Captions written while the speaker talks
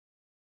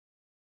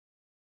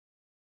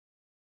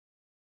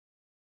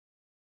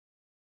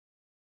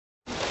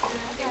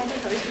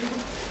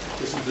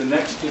This is the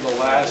next to the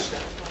last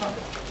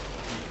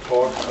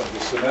talk of the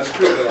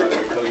semester that I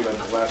will tell you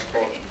about the last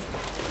talk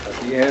at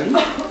the end.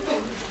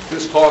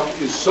 This talk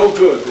is so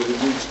good that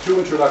it needs 2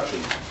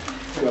 introductions.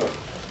 So,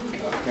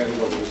 I'll hand it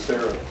over to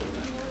Sarah for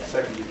the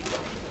second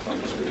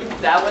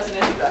introduction. That was an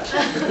introduction.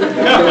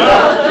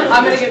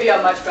 I'm going to give you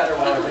a much better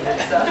one over here.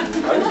 So. I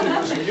was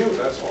introducing you,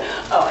 that's all.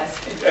 Oh, I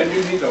see. And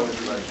you need no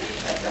introduction.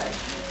 That's right.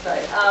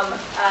 Sorry.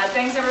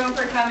 Thanks everyone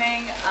for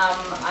coming.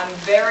 I'm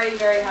very,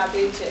 very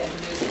happy to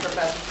introduce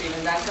Professor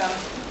Stephen Duncombe,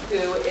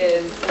 who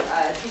is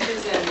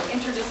teaches in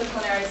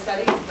interdisciplinary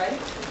studies, right,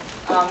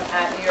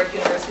 at New York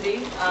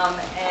University,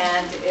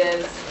 and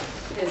his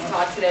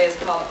talk today is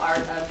called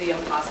Art of the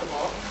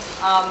Impossible.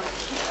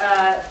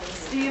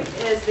 Steve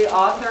is the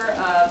author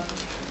of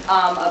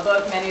a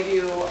book many of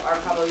you are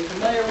probably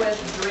familiar with,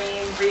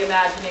 Dream,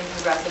 Reimagining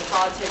Progressive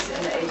Politics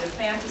in the Age of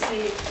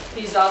Fantasy.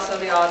 He's also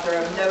the author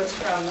of Notes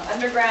from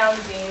Underground,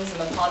 Zines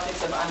and the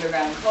Politics of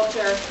Underground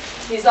Culture.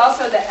 He's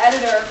also the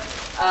editor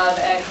of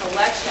a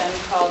collection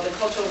called The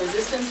Cultural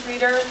Resistance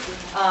Reader.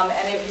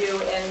 Any of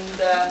you in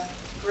the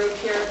group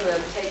here who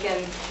have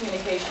taken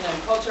communication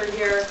and culture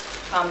here,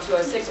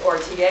 206 or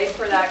TA'd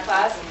for that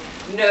class,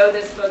 know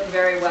this book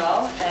very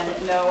well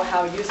and know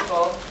how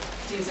useful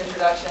these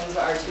introductions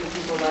are to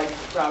people like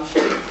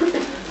Gramsci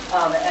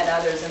and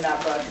others in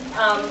that book.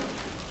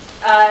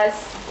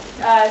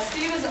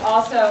 Steve is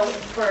also,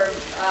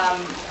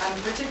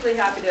 I'm particularly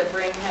happy to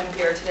bring him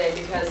here today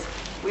because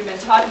we've been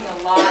talking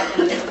a lot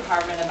in this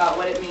department about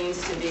what it means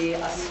to be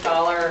a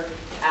scholar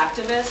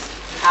activist,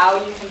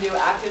 how you can do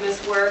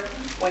activist work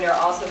when you're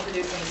also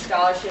producing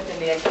scholarship in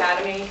the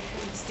academy.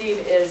 Steve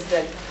is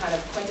the kind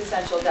of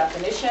quintessential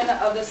definition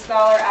of the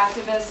scholar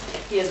activist.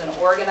 He is an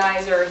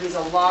organizer. He's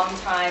a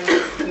long-time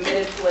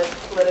committed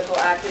political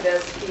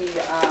activist. He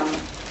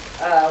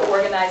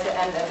organized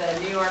the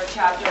New York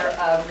chapter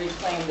of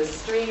Reclaim the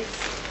Streets.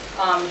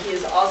 He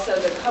is also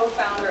the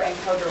co-founder and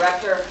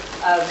co-director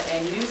of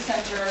a new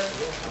center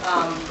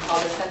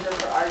called the Center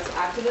for Arts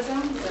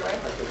Activism. Is that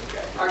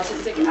right?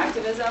 Artistic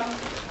Activism.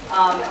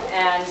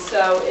 And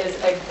so is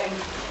an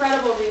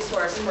incredible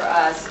resource for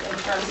us in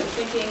terms of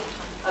thinking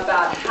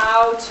about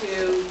how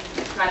to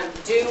kind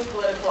of do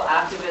political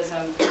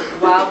activism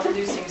while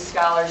producing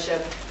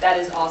scholarship that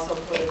is also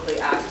politically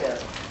active.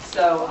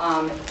 So,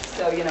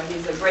 you know,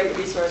 he's a great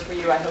resource for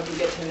you. I hope you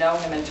get to know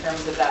him in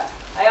terms of that.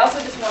 I also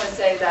just want to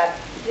say that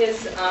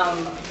his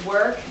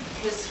work,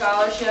 his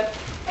scholarship,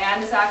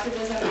 and his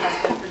activism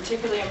has been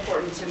particularly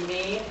important to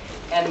me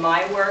and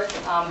my work,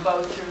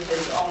 both through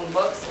his own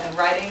books and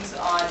writings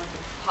on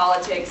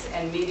politics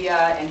and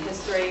media and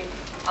history,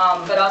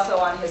 but also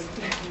on his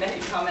many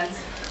comments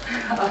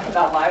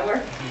about my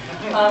work.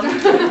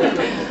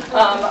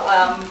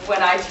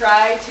 When I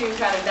try to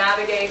kind of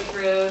navigate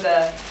through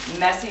the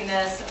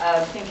messiness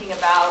of thinking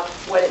about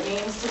what it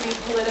means to be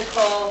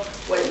political,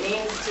 what it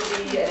means to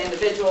be an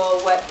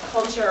individual, what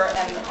culture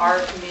and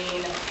art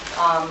mean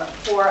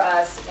for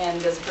us in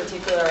this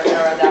particular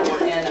era that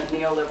we're in of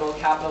neoliberal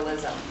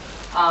capitalism.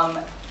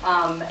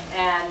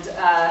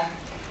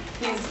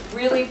 He's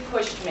really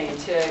pushed me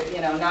to,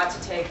 you know, not to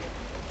take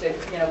the,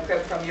 you know,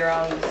 crib from your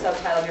own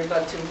subtitle of your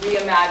book, to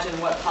reimagine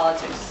what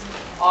politics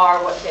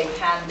are, what they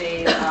can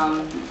be,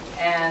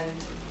 and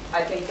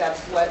I think that's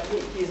what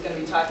he's going to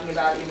be talking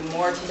about even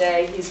more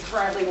today. He's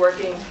currently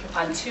working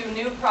on 2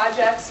 new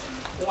projects.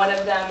 One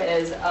of them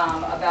is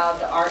about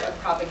the art of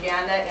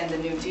propaganda in the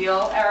New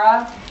Deal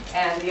era,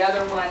 and the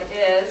other one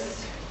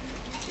is,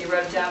 he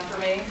wrote it down for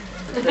me,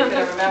 if you're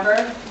going to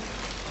remember,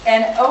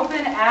 an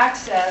open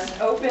access,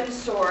 open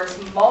source,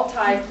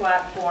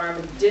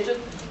 multi-platform,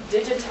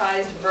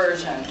 digitized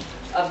version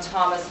of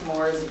Thomas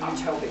More's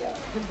Utopia,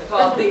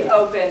 called the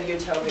Open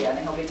Utopia, and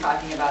he'll be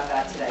talking about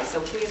that today. So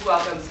please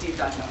welcome Steve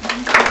Duncombe.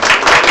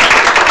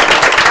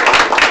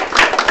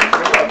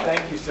 Well,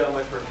 thank you so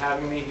much for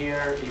having me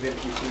here, even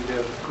if you seem to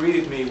have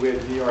greeted me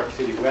with New York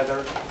City weather.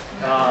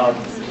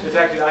 In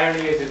fact, the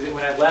irony is that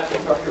when I left,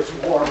 it was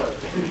warmer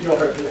in New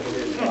York than it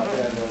is in Los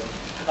Angeles.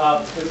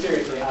 But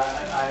seriously,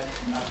 I'm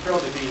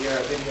thrilled to be here.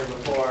 I've been here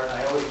before, and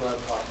I always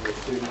love talking with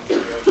students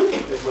here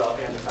as well,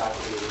 and the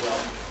faculty as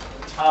well.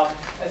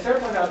 As Sarah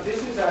pointed out,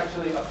 this is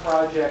actually a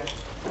project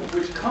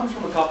which comes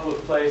from a couple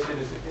of places,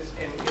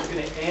 and it's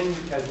going to end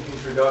as an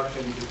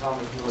introduction to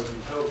Thomas More's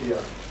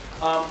Utopia.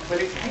 But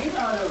it came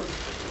out of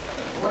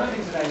one of the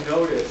things that I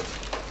noticed,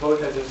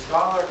 both as a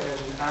scholar and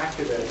as an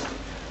activist,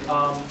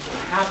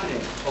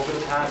 happening over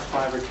the past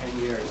 5 or 10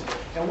 years.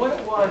 And what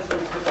it was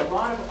that a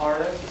lot of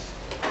artists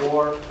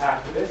or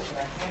activists, and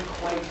I can't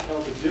quite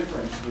tell the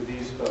difference with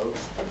these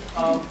folks,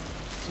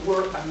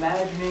 were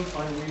imagining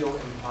unreal,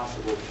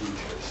 impossible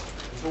futures.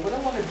 So what I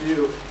want to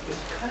do is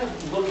kind of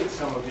look at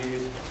some of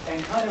these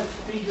and kind of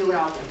figure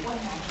out what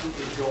actually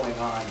is going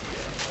on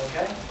here,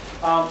 okay?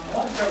 I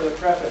want to start with a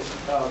preface,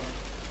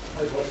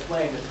 as we'll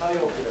explain, the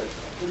title here,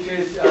 which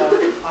is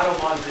Otto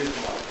von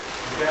Bismarck.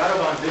 Okay, Otto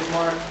von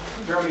Bismarck,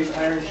 Germany's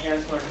Iron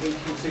Chancellor in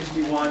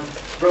 1861,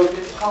 wrote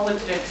that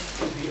politics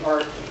is the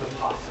art of the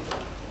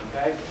possible.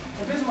 Okay?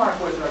 And Bismarck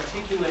was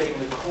articulating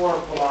the core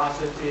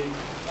philosophy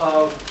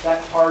of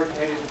that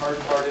hard-headed,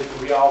 hard-hearted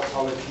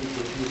realpolitik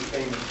which he was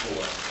famous for,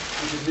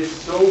 which is this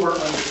sober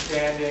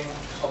understanding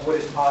of what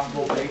is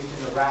possible based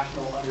in a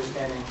rational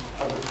understanding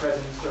of the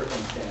present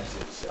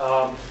circumstances. In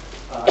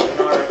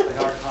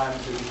our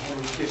times, it was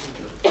Henry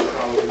Kissinger,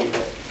 probably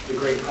the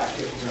great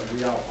practitioner of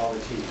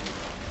realpolitik.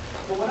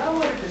 But what I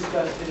want to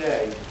discuss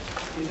today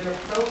is an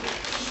approach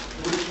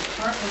which is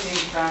currently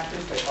being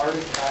practiced by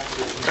artists,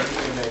 activists, and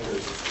media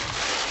makers.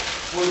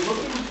 We're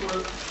looking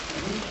to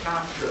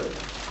recapture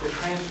the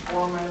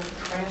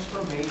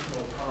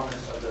transformational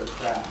promise of their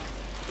craft,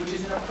 which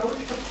is an approach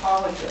to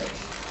politics,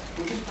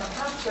 which is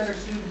perhaps better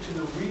suited to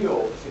the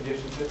real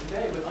conditions of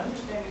today, but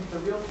understanding that the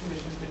real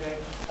conditions today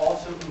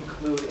also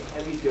include a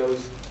heavy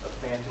dose of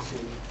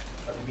fantasy,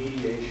 of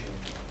mediation,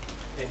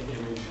 and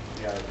image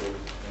narrative,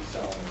 and so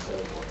on and so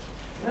forth.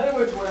 In other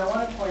words, what I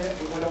want to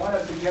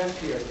suggest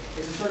here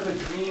is a sort of a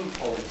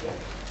dreampolitik,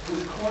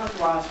 whose core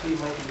philosophy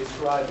might be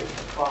described as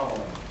the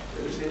following. The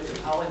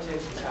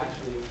politics is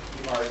actually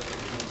the art of the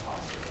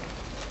impossible.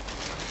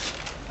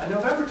 On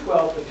November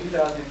 12th of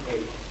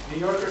 2008, New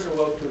Yorkers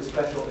awoke to a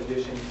special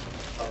edition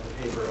of the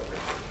paper of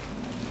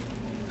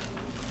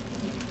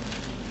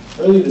record.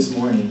 Early this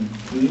morning,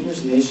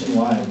 readers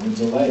nationwide were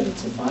delighted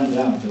to find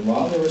out that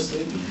while they were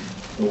sleeping,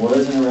 the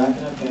wars in Iraq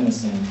and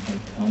Afghanistan had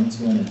come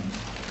to an end.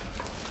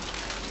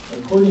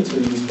 According to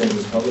the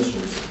newspaper's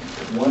publishers,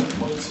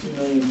 1.2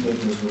 million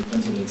papers were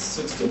printed at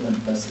 6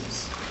 different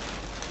presses.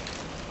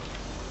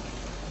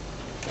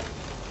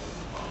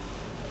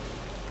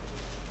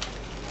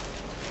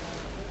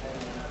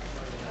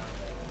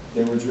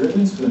 They were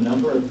driven to a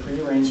number of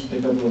prearranged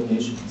pickup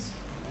locations,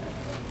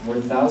 where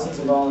thousands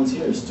of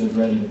volunteers stood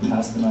ready to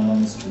pass them out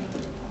on the street.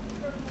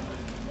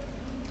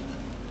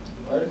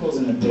 Articles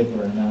in the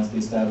paper announced the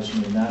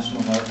establishment of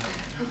national health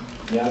care,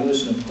 the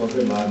abolition of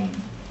corporate lobbying,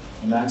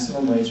 a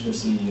maximum wage for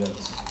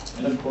CEOs,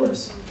 and of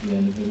course, the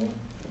end of the war.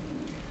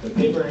 The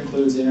paper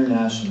includes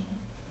international,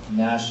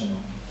 national,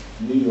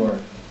 New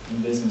York,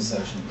 and business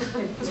sections,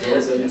 as well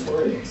as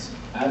editorials,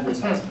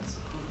 advertisements,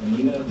 and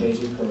even a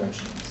page of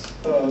corrections.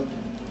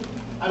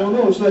 I don't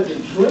know, it's like a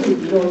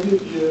dream, you know,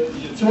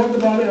 you talk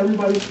about it,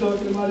 everybody's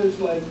talking about it,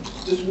 it's like,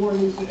 this war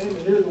needs to end,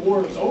 and here the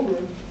war is over.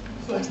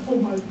 It's like, oh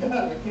my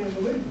God, I can't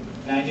believe it.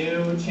 And I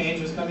knew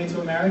change was coming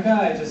to America,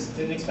 I just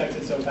didn't expect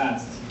it so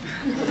fast.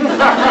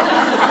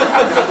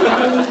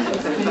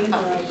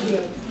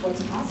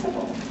 What's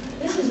possible.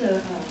 This is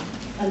a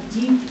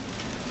deep,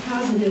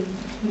 positive,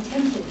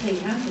 potential thing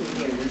happening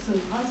here. So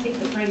I'll take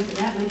the credit for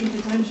that, and I think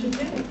the time should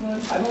take.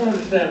 I don't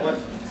understand what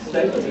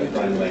statement you're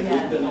trying to make.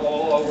 We've been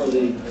all over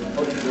the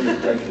Bush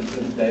administration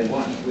since day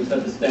one. We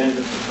set the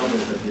standards for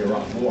numbers of the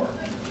Iraq War.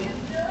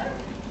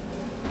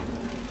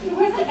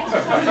 Where's the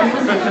exercise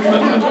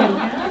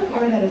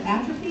or that is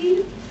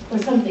atrophied, or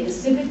something, a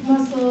civic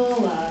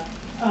muscle, a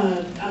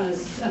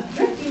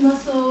thrifty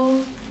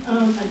muscle,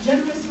 a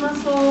generous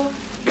muscle.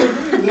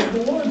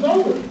 The war is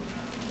over.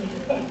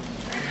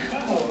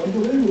 Wow,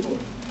 unbelievable.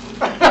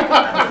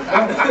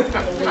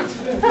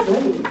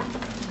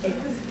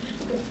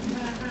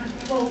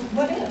 Well,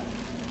 what if?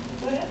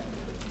 What if?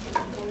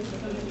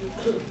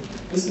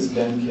 This is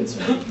Ben Kitzer,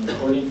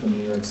 reporting from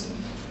New York City.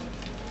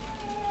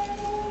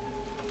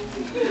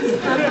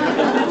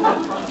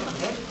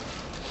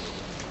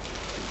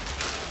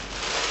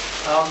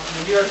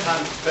 The New York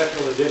Times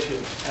Special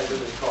Edition, as it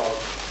was called,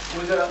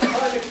 was a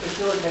project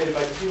facilitated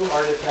by two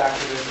artist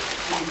activists,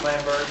 Steve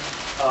Lambert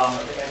of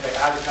the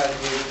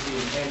Anti-Advertising Agency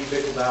and Andy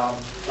Bickelbaum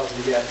of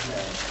the Yes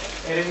Men.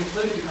 And it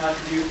included the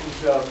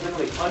contributions of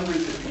literally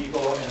hundreds of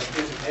people and a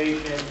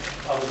participation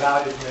of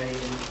about as many,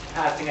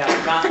 passing out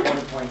not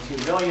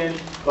 1.2 million,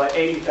 but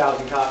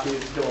 80,000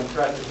 copies, still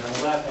impressive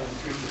nonetheless, on the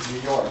streets of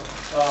New York.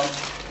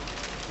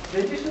 The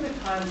edition of the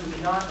Times was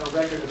not a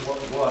record of what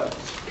was.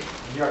 The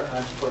New York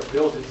Times, of course,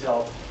 built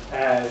itself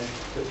as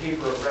the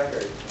paper of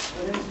record,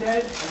 but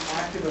instead an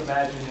active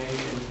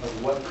imagination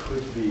of what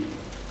could be.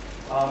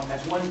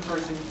 As one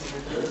person in the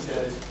book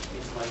says,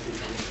 it's like a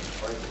dream.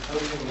 Or the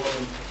closing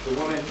woman, the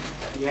woman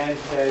at the end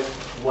says,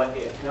 what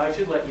if? Now I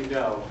should let you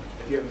know,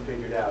 if you haven't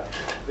figured out,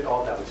 that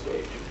all that was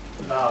staged.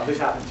 This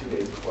happened 2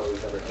 days before it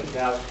was ever taken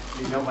out.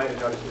 You might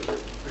have noticed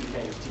there's a pretty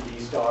famous TV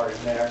star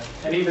in there,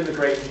 and even the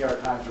great New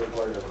York Times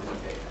reporter of the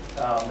tape.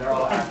 They're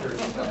all actors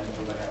and friends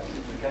or what have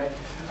you, okay?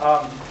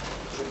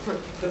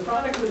 The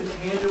product was a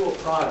tangible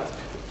product.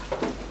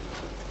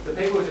 The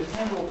paper was a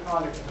tangible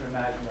product of an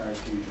imaginary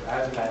future,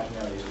 as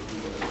imaginary as the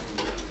people of the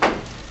future.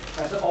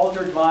 As the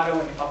altered motto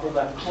in the upper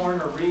left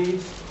corner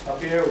reads,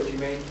 up here, which you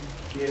may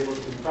be able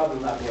to, probably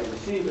not be able to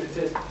see, but it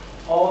says,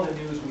 all the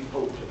news we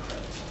hope to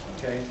print.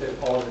 Okay, instead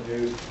of all the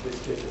news that's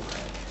fit to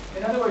print.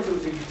 In other words, it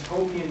was a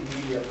utopian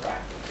media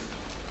practice.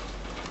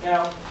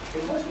 Now,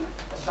 it wasn't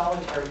a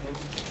solitary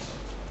instance,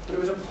 but it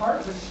was a part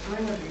of a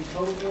string of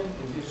utopian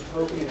and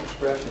dystopian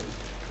expressions.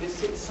 It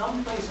sits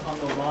someplace on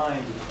the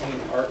line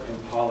between art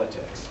and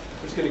politics.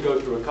 I'm just going to go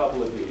through a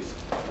couple of these.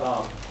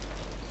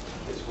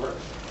 This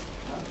works.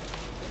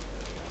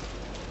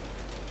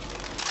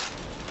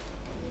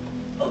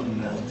 a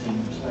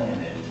melting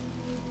planet,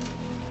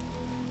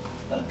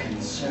 a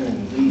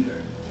concerned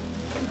leader,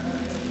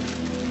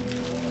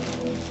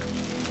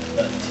 a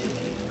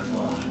ticking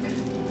clock,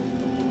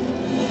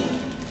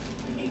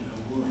 in a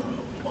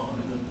world on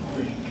the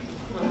brink.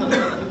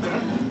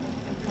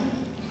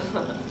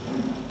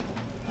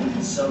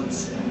 Some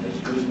say that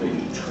could be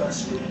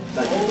trusted.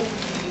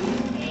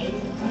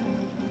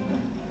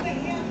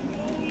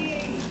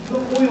 The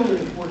oil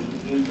is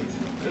worship interests.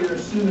 They're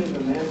assuming the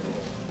mantle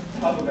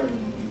of a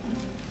government people.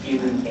 In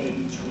an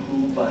age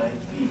ruled by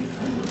fear.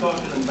 We're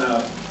talking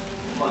about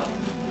money.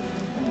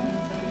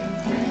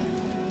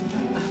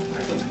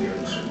 Our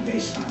theories are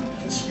based on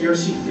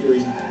conspiracy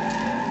theories.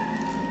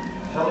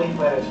 How many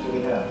planets do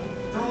we have?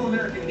 They're all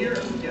American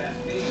heroes, if you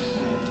ask me.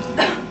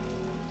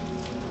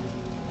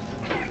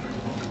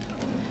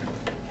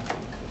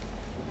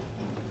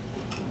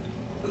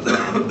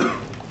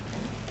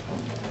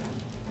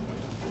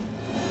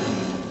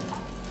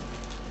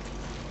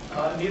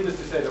 Needless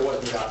to say, there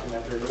was no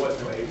documentary, there was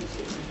no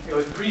agency. It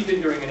was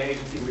prefiguring an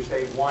agency which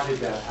they wanted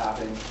to have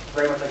happen,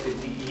 very much like the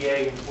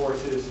DEA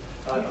enforces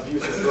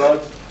abuse of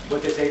drugs.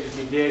 What this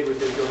agency did was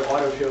they go to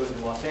auto shows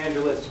in Los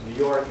Angeles, New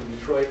York, and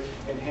Detroit,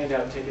 and hand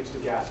out tickets to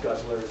gas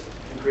guzzlers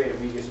and create a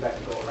media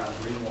spectacle around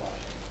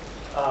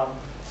greenwashing.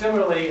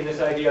 Similarly, in this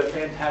idea of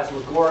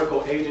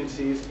phantasmagorical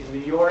agencies in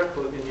New York,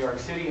 both in New York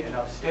City and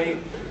upstate,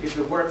 is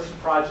the Works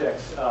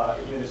Projects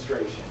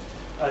Administration.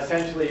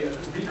 Essentially a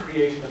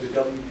recreation of the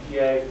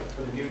WPA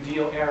from the New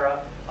Deal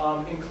era,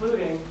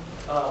 including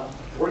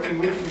working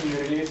with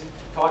communities,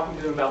 talking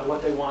to them about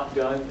what they want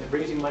done,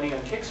 raising money on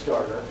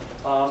Kickstarter,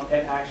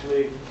 and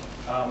actually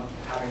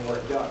having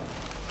work done,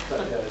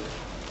 such as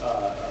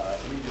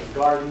Legion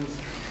Gardens,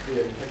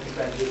 creating picnic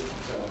benches,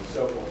 and so on and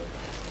so forth.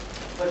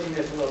 Pushing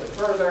this a little bit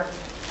further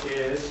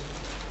is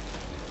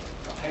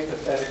a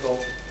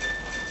hypothetical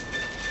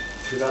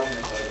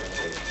development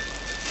organization.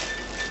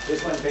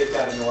 This one's based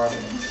out of New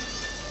Orleans.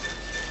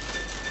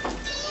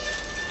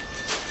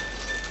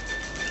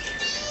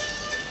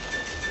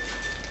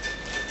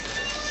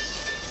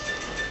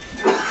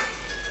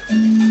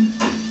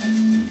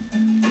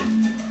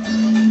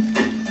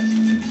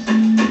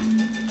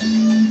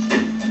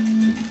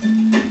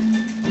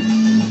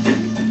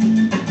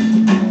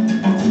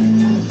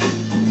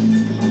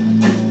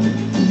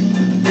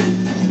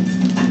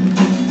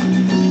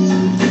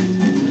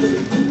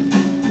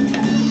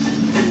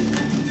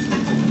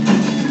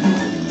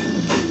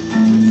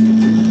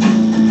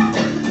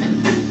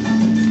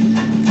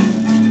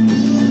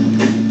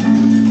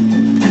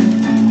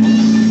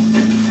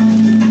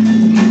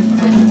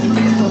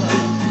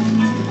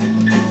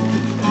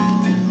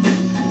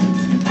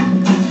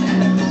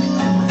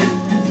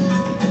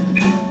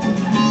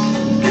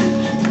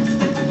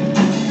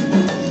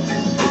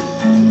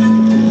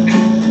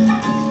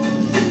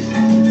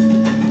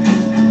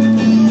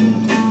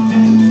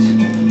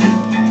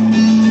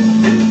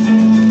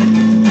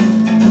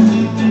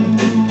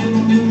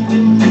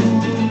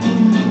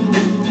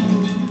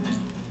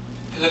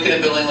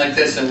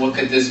 And what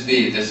could this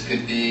be? This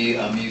could be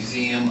a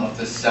museum of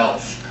the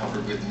self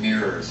covered with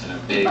mirrors and a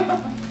big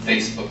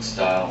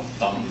Facebook-style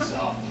thumbs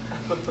up.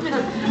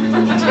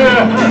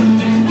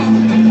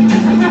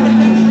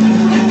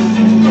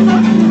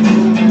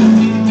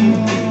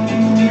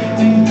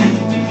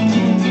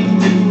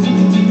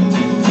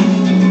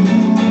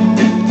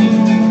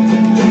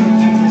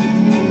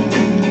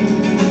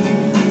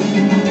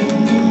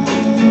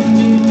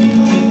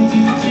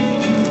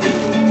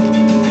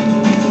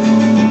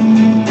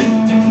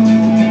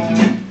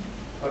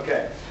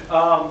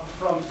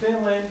 From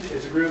Finland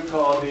is a group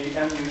called the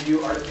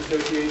NYU Artist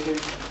Association.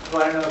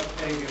 So I don't know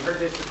if any of you heard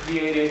this, but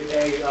created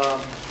a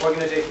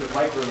organization of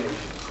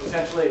micronations.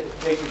 Essentially,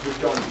 nations which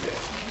don't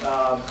exist.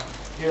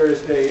 Here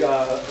is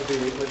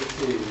let's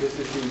see, this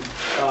is the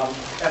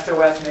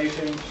SOS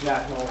Nation,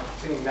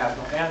 singing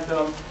national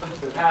anthem.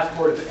 The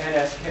passport is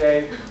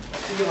NSK,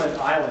 Sealand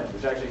Island,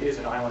 which actually is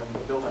an island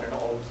built on an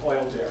old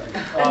oil derrick.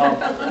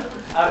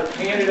 Out of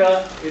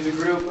Canada is a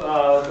group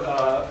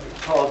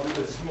called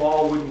the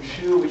Small Wooden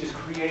Shoe, which has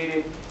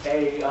created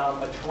a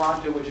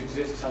Toronto which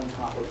exists on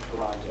top of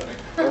Toronto,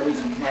 or at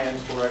least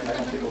plans for it. I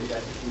don't think it will be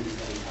executed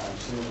anytime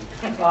soon.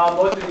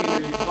 Most of these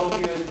are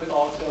utopias, but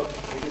also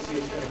you can see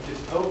it's kind of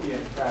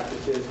dystopian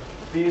practices.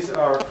 These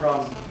are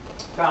from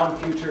Found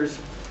Futures,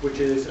 which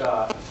is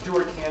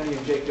Stuart Candy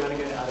and Jake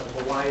Dunnigan out of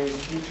Hawaii's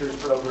Futures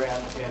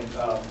program in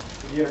the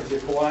University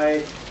of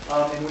Hawaii,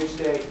 in which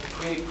they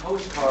create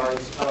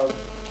postcards of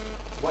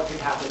what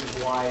could happen in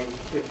Hawaii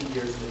 50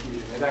 years in the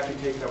future. They've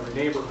actually taken over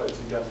neighborhoods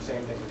and done the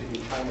same thing,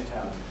 particularly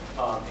Chinatown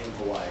in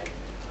Hawaii.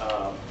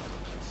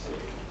 Let's see.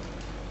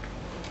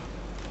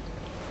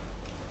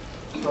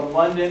 From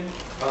London,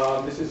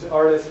 this is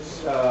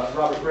artists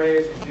Robert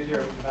Graves and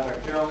Didier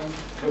Jones,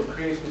 who have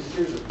created a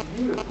series of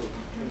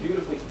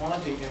beautifully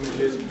haunting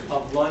images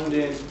of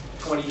London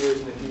 20 years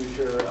in the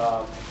future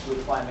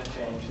with climate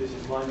change. This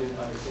is London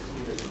under 6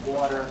 meters of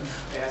water,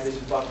 and this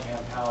is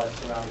Buckingham Palace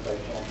surrounded by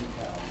shanty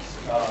towns.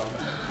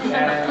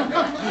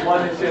 And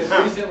one that just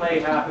recently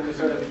happened, a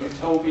sort of a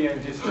utopian,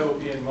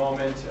 dystopian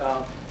moment,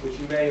 which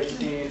you may have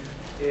seen,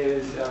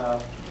 is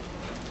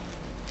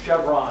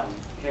Chevron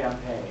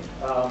campaign.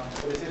 But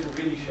this isn't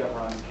really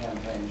Chevron's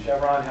campaign.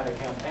 Chevron had a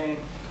campaign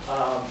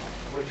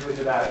which was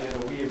about,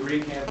 the We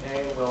Agree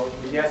campaign. Well,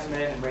 the Yes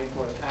Men and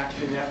Rainforest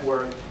Action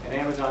Network and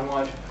Amazon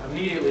launched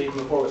immediately, even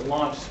before it was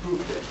launched,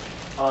 spoofed it.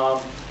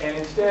 And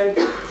instead,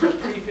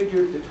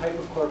 prefigured the type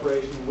of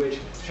corporation which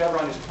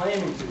Chevron is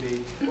claiming to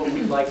be what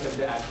we'd like them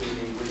to actually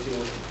be, which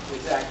is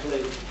it's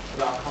actually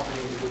about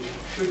companies which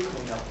should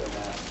clean up their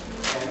mess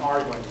and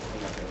are going to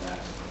clean up their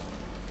mess.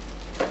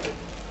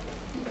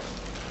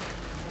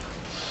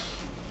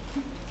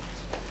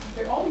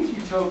 Okay, all these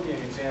utopian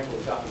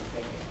examples got me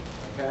thinking,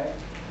 okay?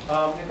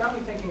 It got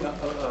me thinking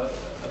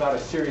about a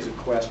series of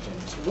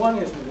questions. One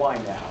is, why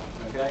now?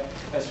 Okay?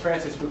 As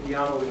Francis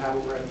Fukuyama would have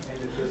it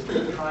recommended this,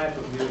 the triumph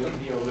of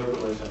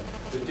neoliberalism,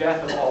 the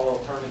death of all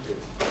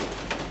alternatives.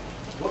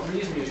 What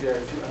reason is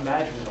there to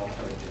imagine an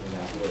alternative in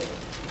that world?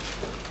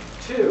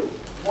 Two,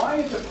 why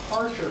a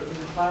departure from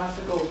the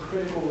classical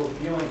critical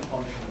revealing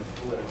function of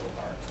political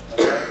art?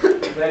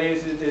 Okay? That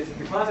is,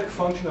 the classic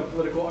function of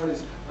political art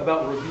is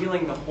about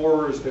revealing the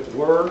horrors that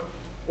were,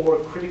 or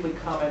critically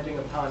commenting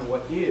upon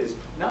what is,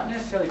 not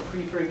necessarily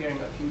prefiguring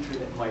a future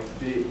that might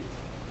be.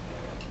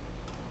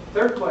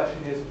 Third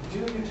question is, do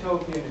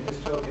utopian and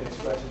dystopian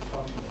expressions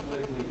function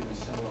politically in a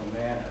similar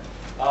manner?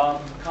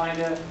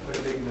 Kinda, but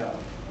a big no.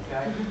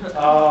 Okay?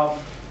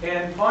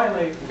 And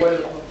finally, what are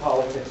the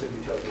politics of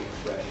utopian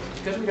expression?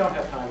 Because we don't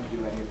have time to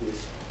do any of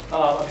this,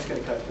 I'm just going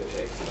to cut to the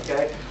chase,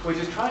 okay? Which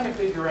is trying to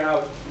figure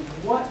out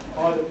what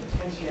are the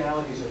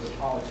potentialities of the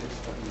politics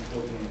of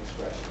utopian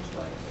expressions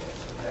like this,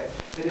 okay?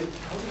 That is,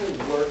 how do they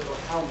work, or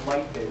how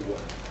might they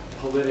work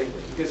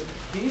politically? Because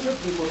these are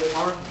people that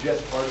aren't just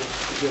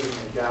artists exhibiting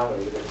in a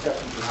gallery, with the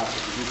exception perhaps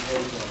of the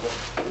UK example,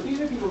 but these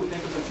are people who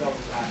think of themselves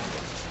as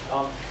activists.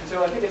 And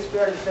so I think it's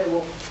fair to say,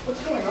 well, what's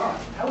going on?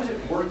 How is it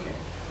working?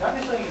 Not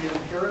necessarily in an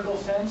empirical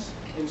sense,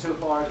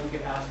 insofar as we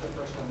can ask the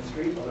person on the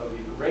street, although it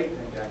would be a great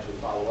thing to actually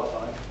follow up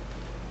on it.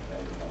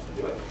 Anybody wants to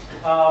do it.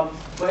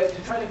 But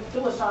to try to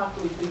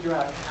philosophically figure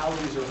out how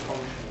these are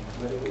functioning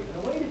politically. And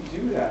the way to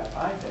do that,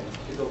 I think,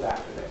 is to go back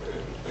a bit,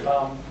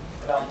 about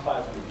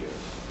 500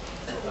 years.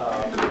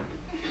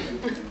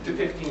 To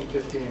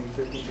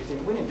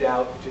 1516. When in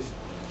doubt, just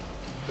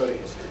go to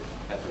history.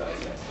 That's what I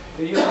say.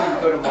 They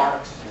usually go to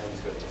Marx and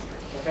just go to history.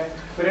 Okay?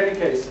 But in any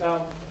case,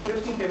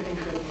 1515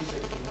 to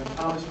 1516, when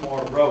Thomas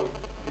More wrote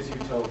his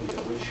Utopia,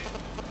 which,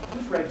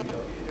 who's read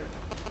Utopia here?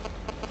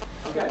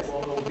 Okay,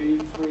 well, it'll be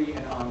free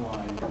and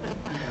online in about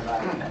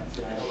a month,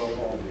 and I hope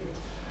all of you.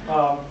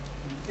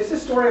 It's the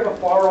story of a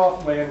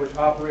far-off land which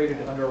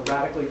operated under a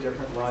radically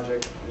different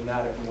logic than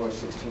that of more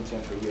 16th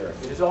century Europe.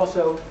 It is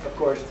also, of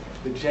course,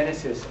 the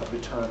genesis of the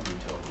term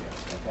utopia,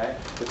 okay?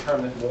 The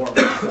term that More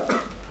makes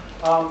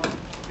up.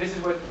 This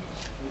is what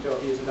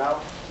utopia is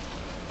about.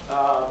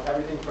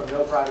 Everything from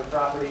no private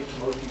property to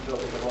most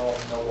utopic of all,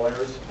 no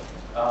lawyers.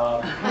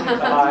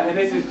 And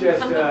this is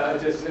just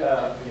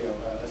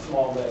a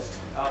small list.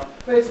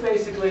 But it's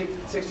basically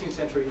 16th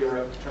century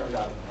Europe turned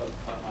on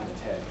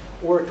its head,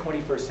 or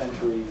 21st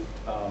century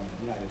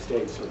United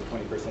States, or the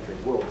 21st century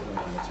world turned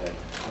on its head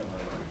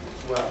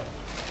as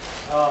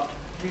well.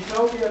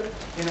 Utopia,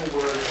 in a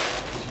word,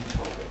 is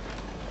utopic.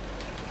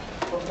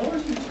 But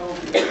More's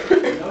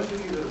Utopia, and those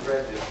of you that have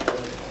read this,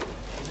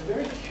 it's a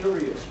very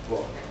curious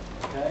book.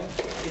 Okay?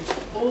 It's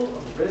full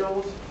of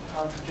riddles,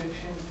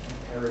 contradictions, and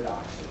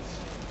paradoxes.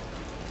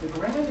 The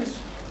grandest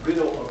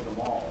riddle of them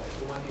all is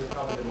the one you're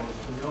probably the most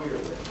familiar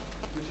with,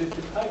 which is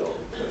the title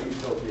of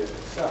Utopia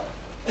itself.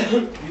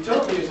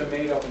 Utopia is a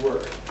made-up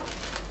word,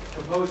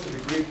 composed of the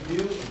Greek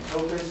u and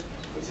topos,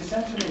 which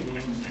essentially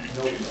means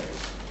no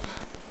place.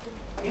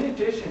 In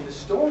addition, the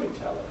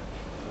storyteller,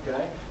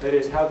 okay, that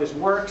is how this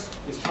works,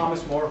 is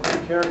Thomas More, who's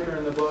a character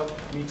in the book,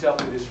 meets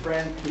up with his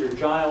friend Peter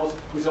Giles,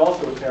 who's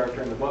also a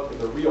character in the book, but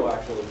they're real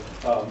actual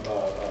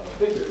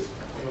figures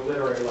in the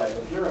literary life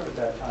of Europe at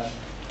that time.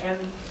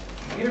 And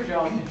Peter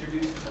Giles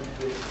introduces him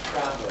to his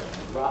traveler,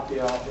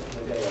 Raphael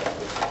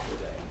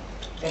Hythloday.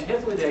 And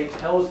Hythloday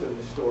tells them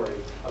the story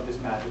of this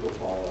magical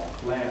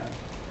far-off land.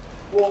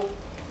 Well,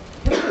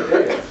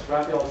 Hythloday,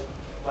 Raphael's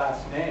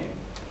last name,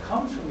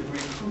 comes from the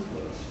Greek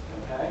kuthlos,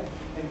 okay?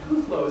 And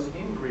kuthlos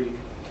in Greek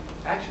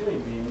actually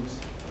means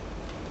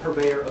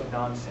purveyor of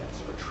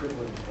nonsense or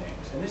trifling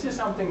things. And this is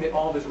something that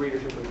all of his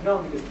readership would have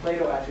known because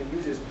Plato actually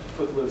uses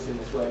kuthlos in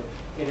this way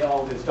in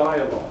all of his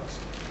dialogues.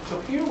 So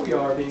here we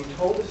are being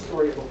told the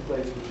story of a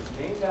place which is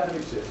named out of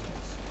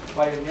existence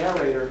by a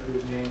narrator who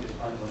is named as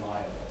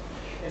unreliable.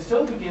 And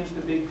so begins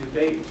the big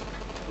debate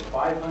for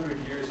 500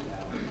 years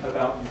now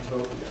about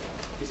utopia.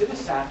 Is it a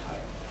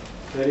satire?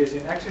 That is,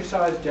 an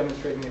exercise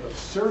demonstrating the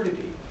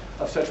absurdity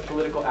of such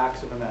political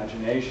acts of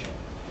imagination?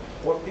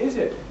 Or is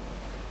it,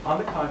 on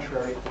the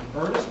contrary, an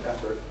earnest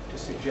effort to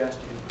suggest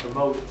and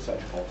promote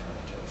such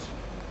alternatives?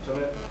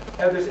 So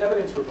there's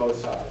evidence for both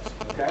sides,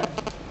 okay?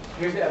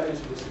 Here's the evidence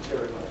for the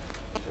satirical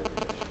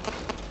interpretation.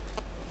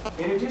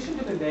 In addition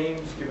to the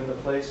names given the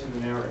place in the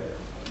narrator,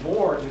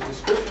 Moore, in his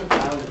description of the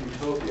island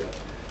of Utopia,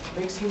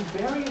 makes seem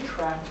very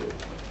attractive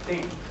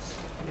things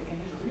that in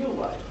his real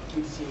life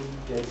he'd seem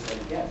dead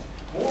set against.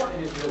 Moore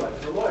in his real life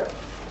is a lawyer.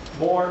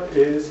 Moore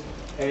is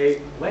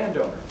a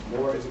landowner.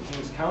 Moore is a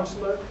king's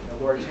counselor, a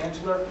Lord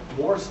Chancellor.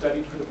 Moore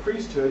studied for the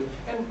priesthood,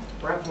 and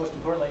perhaps most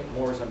importantly,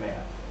 Moore is a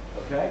man,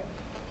 okay?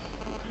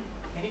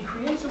 And he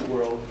creates a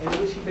world in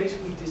which he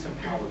basically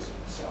disempowers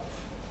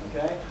himself,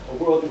 okay? A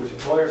world in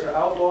which lawyers are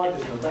outlawed,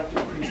 there's an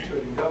elected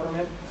priesthood and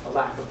government, a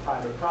lack of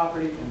private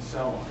property, and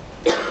so on.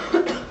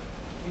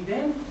 He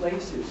then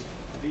places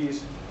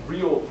these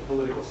real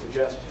political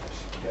suggestions,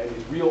 okay,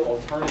 these real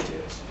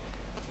alternatives,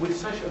 with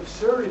such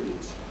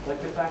absurdities,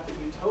 like the fact that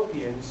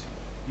utopians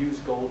use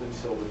gold and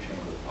silver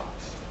chamber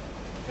pots,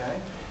 okay?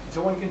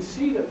 So one can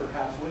see that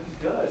perhaps what he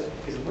does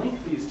is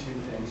link these two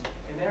things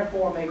and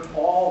therefore make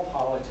all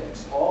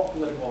politics, all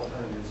political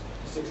alternatives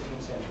to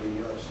 16th century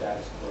Europe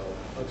status quo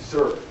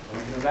absurd. And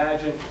you can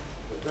imagine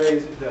the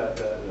phrase,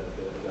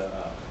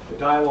 the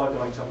dialogue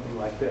going something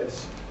like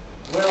this.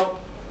 Well,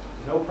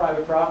 no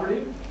private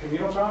property,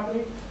 communal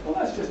property, well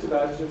that's just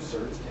about as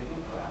absurd as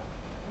taking crap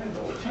in a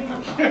gold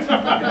chamber pot.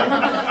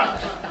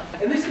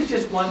 And this is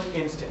just one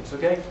instance,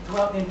 okay?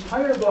 Throughout the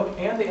entire book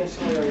and the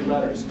ancillary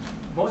letters,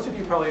 most of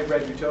you probably have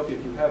read Utopia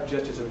if you have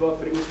just as a book,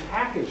 but it was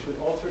packaged with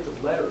all sorts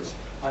of letters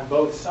on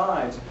both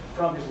sides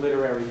from his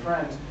literary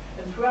friends.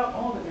 And throughout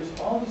all of it, there's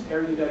all these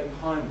erudite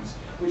puns,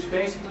 which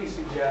basically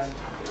suggest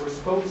that we're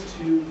supposed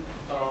to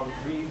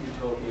read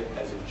Utopia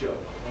as a joke.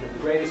 One of the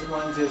greatest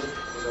ones is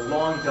a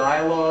long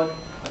dialogue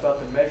about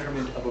the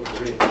measurement of a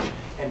bridge.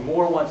 And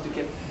Moore wants to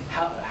get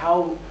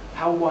how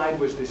wide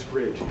was this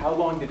bridge? How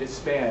long did it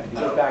span? He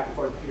goes back and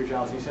forth with Peter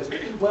Giles and he says,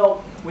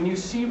 well, when you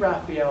see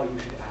Raphael, you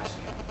should ask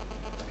him.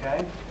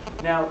 Okay?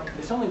 Now,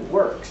 this only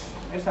works.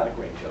 It's not a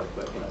great joke,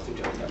 but you know, it's a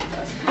joke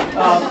nonetheless.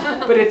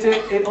 But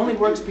it only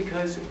works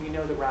because we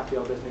know that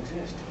Raphael doesn't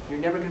exist. You're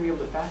never going to be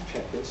able to fact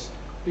check this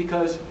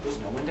because there's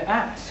no one to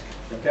ask.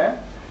 Okay?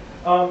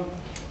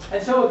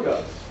 And so it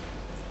goes.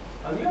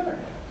 On the other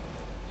hand,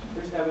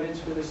 there's evidence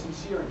for the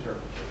sincere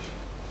interpretation.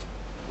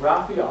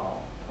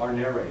 Raphael, our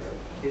narrator,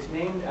 is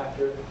named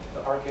after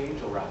the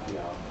archangel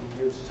Raphael,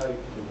 who gives sight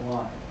to the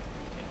blind.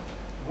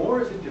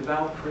 Moore is a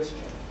devout Christian.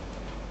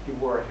 He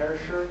wore a hair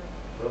shirt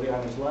early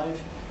on in his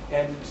life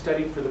and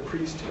studied for the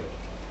priesthood,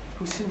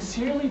 who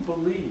sincerely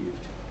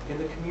believed in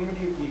the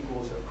community of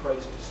equals of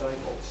Christ's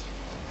disciples.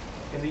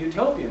 And the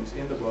utopians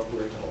in the book,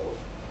 we're told,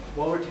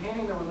 while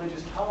retaining their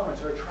religious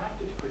tolerance, are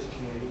attracted to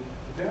Christianity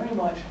very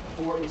much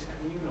for its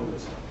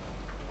communalism.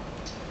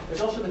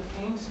 There's also the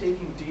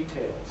painstaking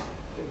details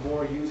that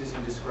Moore uses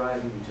in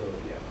describing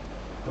Utopia.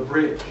 The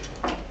bridge,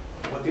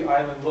 what the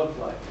island looked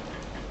like,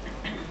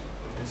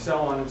 and so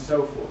on and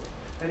so forth.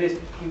 That is,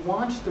 he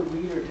wants the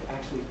reader to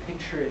actually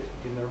picture it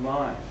in their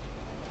mind.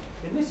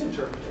 In this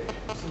interpretation,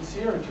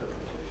 sincere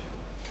interpretation,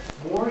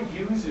 Moore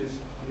uses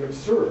the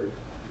absurd,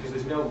 because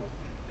there's no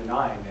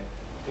denying that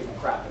taking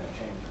crap in a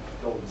chamber,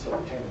 gold and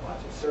silver chamber pot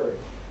is absurd.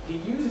 He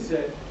uses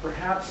it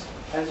perhaps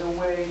as a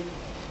way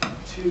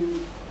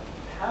to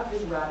have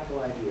his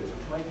radical ideas,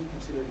 which might be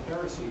considered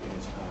heresy in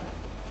his time,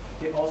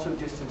 yet also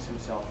distance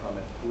himself from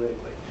it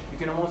politically. You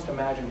can almost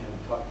imagine him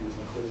talking to his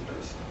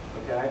inquisitors,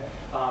 okay,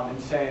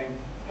 and saying,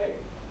 hey,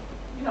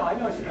 you know, I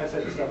know I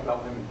said this stuff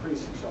about women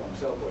priests and so on and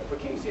so forth, but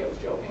can't you see I was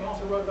joking? I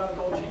also wrote about a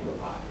gold chamber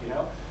pot, you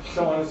know,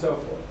 so on and so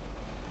forth.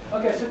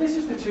 Okay, so this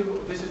is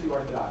the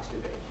orthodox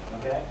debate,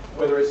 okay,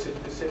 whether it's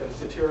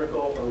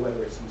satirical or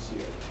whether it's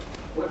sincere.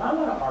 What I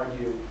want to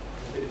argue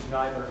is that it's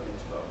neither and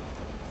it's both,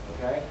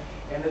 okay,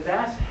 and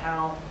that's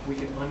how we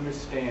can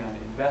understand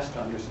and best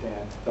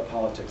understand the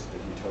politics of the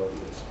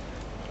utopias.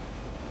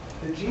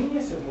 The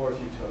genius of Moore's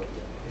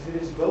Utopia is that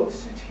it is both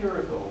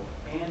satirical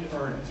and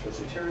earnest, or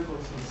satirical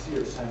and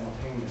sincere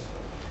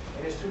simultaneously.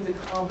 And it's through the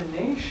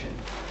combination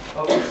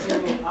of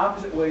seeming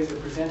opposite ways of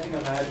presenting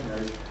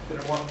imaginaries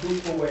that a more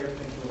fruitful way of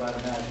thinking about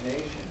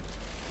imagination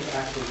can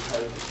actually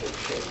start to take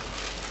shape.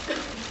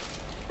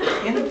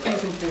 In the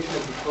presentation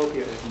of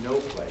Utopia as no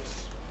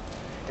place,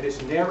 and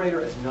its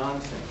narrator as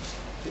nonsense,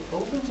 it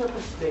opens up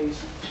a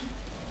space,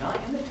 not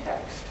in the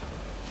text,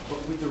 but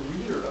with the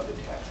reader of the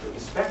text, or the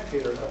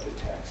spectator of the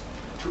text,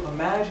 to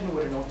imagine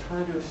what an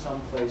alternative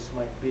someplace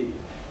might be,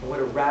 and what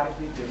a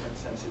radically different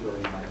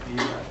sensibility might be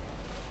like.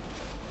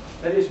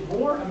 That is,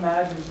 Moore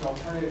imagines an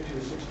alternative to a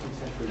 16th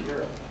century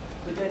Europe,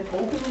 but then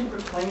openly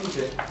proclaims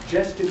it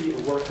just to be a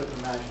work of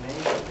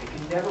imagination. It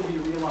can never be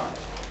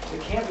realized.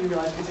 It can't be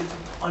realized because it's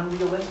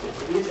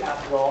unrealistic. It is,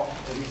 after all,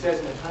 as he says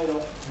in the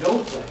title,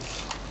 no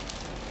place.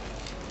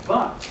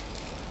 But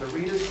the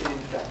reader's been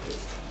infected.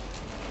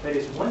 That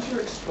is, once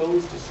you're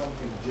exposed to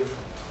something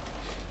different,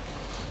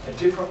 a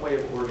different way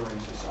of ordering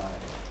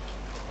society,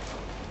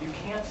 you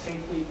can't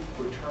safely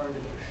return to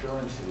the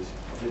assurances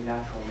of the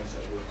naturalness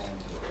of your own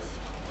world.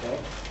 Okay?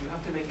 You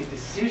have to make a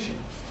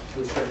decision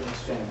to a certain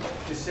extent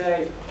to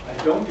say,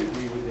 I don't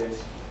agree with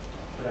this,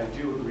 but I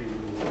do agree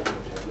with the world in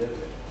which I live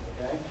in.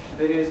 Okay?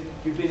 That is,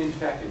 you've been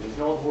infected. There's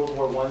an old World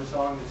War I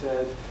song that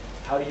says,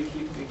 how do you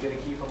going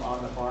to keep them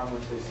on the farm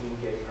once they've seen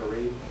gay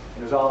parade? And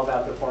it was all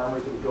about the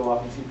farmers that would go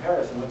off and see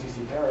Paris. And once you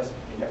see Paris,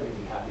 you're never going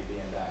to be happy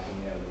being back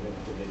in the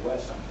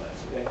Midwest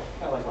someplace. Okay?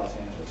 Kind of like Los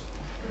Angeles.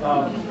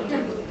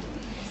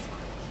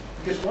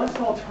 Because once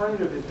an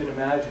alternative has been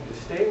imagined, to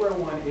stay where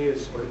one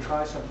is or to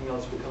try something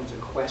else becomes a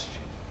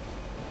question.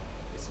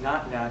 It's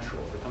not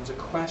natural. It becomes a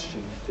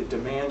question that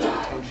demands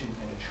attention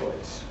and a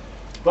choice.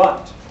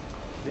 But,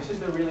 this is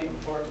the really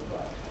important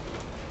but,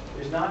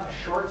 there's not a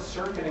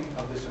short-circuiting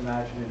of this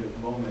imaginative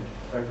moment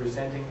by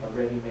presenting a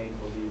ready-made,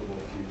 believable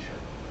future.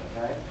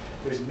 Okay?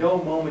 There's no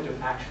moment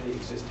of actually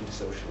existing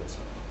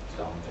socialism,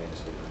 Stalin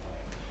famously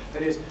proclaimed.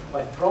 That is,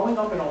 by throwing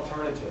up an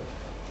alternative,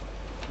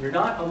 you're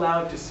not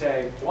allowed to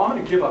say, well, I'm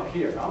going to give up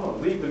here. I'm going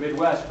to leave the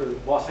Midwest for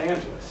Los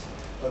Angeles.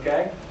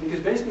 Okay? Because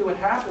basically what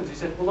happens, he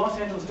said, well, Los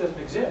Angeles doesn't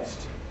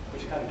exist,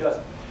 which it kind of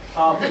doesn't.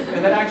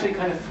 And that actually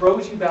kind of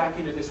throws you back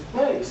into this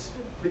place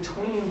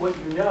between what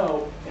you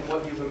know and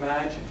what you've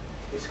imagined.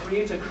 It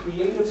creates a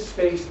creative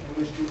space in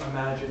which to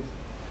imagine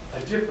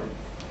a different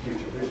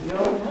future. There's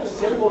no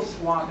simple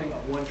swapping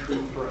of one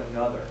truth for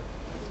another.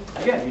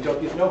 Again,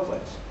 utopia is no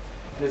place.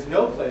 And there's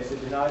no place that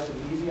denies the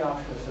easy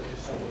option of such a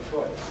simple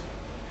choice.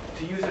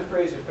 To use a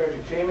phrase of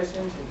Frederick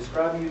Jameson's in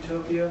describing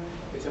utopia,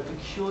 it's a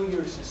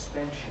peculiar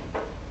suspension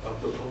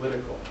of the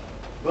political.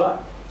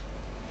 But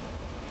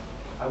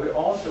I would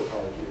also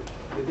argue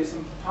that this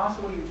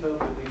impossible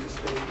utopia leaves a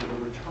space for the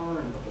return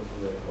of the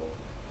political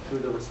through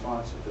the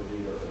response of the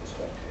reader or the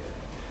spectator.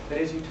 That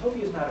is,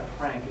 utopia is not a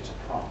prank, it's a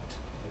prompt.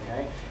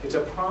 Okay? It's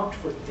a prompt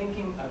for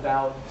thinking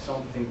about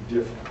something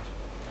different.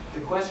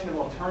 The question of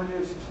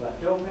alternatives is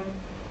left open,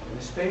 and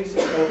the space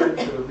is open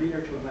for the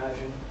reader to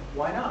imagine,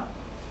 why not?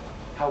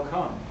 How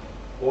come?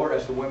 Or,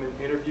 as the women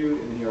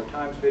interviewed in the New York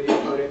Times video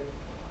put it,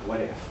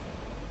 what if?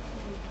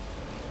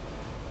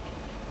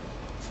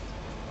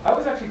 I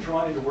was actually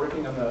drawn into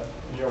working on the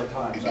New York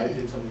Times. I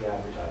did some of the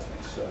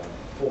advertisements,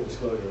 full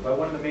disclosure, by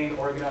one of the main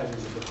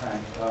organizers of the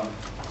prank,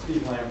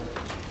 Steve Lambert.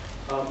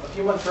 A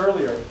few months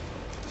earlier,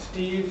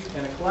 Steve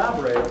and a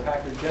collaborator,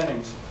 Packard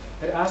Jennings,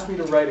 had asked me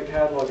to write a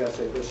catalog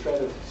essay for a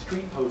set of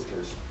street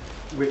posters,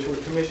 which were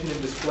commissioned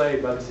and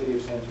displayed by the city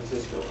of San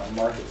Francisco on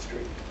Market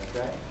Street.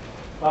 Okay?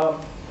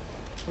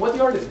 What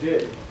the artists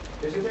did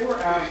is that they were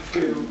asked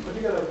to put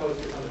together a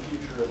poster on the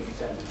future of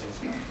San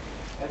Francisco.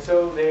 And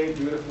so they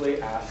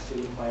dutifully asked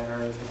city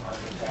planners and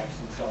architects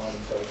and so on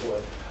and so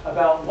forth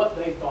about what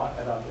they thought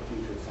about the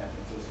future of San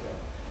Francisco.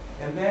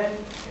 And then,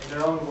 in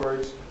their own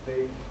words,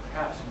 they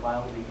perhaps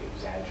mildly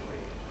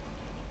exaggerated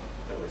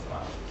the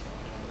responses.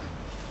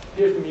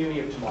 Here's the Muni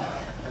of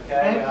tomorrow,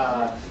 okay?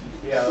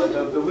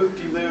 The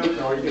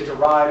loop-de-loop, or you get to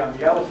ride on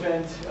the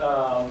elephant.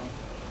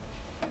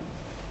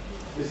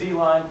 The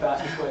Z-line,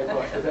 fastest way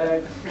across the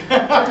bay.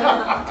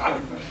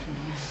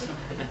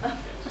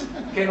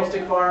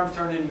 Candlestick Farm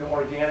turned into an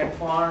organic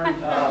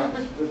farm,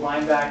 with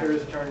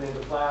linebackers turned into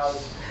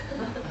plows.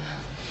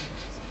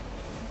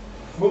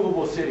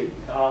 Movable city.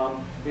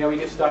 We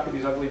get stuck with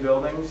these ugly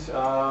buildings.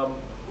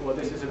 What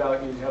this is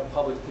about, you have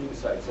public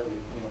plebiscites every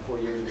 4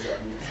 years or so,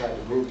 and you decide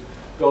to move.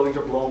 Buildings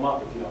or blow them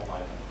up if you don't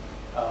like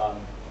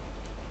them.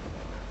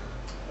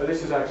 But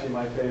this is actually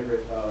my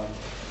favorite,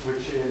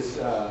 which is,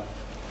 turning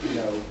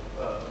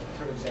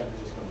San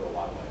Francisco into a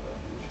wildlife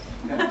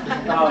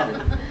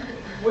refuge.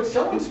 What's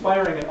so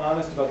inspiring and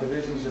honest about the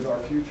visions of our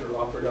future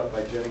offered up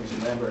by Jennings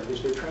and Lambert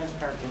is their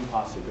transparent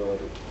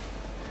impossibility.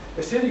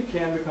 A city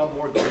can become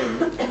more green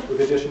with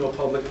additional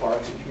public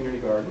parks and community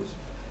gardens,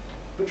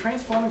 but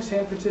transforming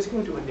San Francisco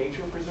into a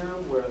nature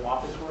preserve where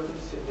office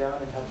workers sit down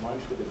and have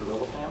lunch with the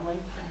gorilla family,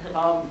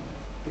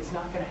 it's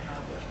not going to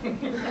happen.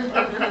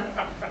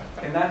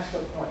 And that's the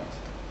point,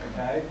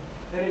 okay?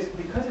 That is,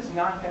 because it's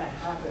not going to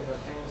happen, the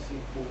fantasy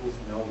fools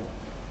no one.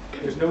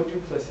 There's no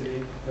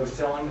duplicity, no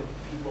selling the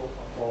people a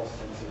false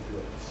sense of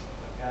goods,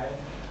 okay?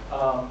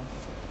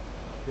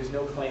 There's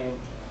no claim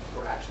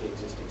for actually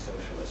existing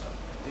socialism,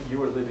 that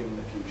you are living in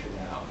the future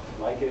now,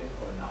 like it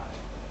or not.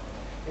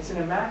 It's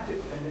an act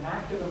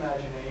of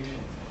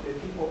imagination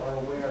that people are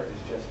aware is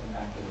just an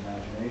act of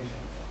imagination.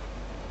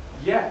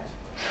 Yet,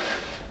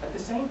 at the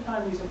same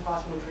time, these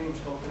impossible dreams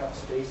open up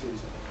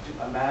spaces to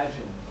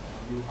imagine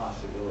new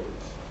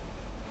possibilities.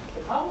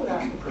 The problem with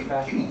asking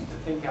professionals to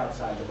think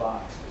outside the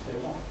box is they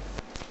won't.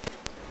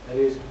 That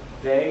is,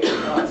 they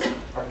and us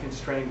are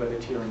constrained by the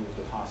tyranny of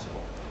the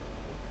possible.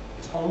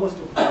 It's almost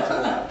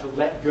impossible to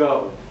let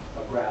go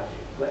of gravity,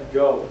 let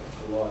go of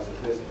the laws of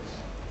physics.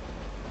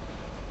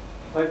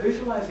 By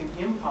visualizing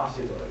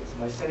impossibilities, and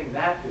by setting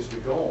that as the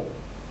goal,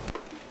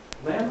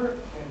 Lambert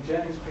and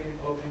Jennings created an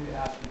opening to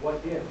ask what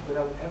if,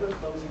 without ever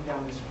closing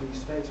down this free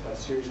space by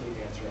seriously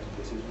answering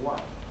this is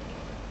what.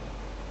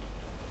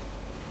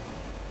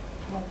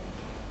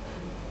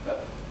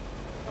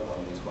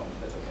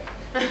 That's okay.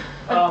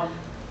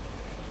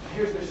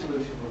 Here's their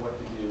solution for what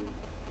to do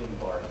in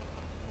Barton.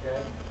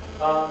 Okay?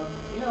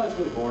 It's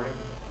really boring.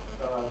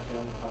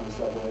 On the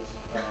subways.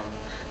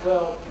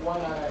 Well, why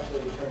not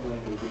actually turn it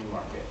into a green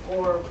market?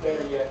 Or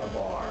better yet, a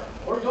bar.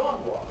 Or a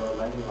dog walk. or a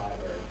lending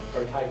library,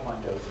 or a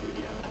taekwondo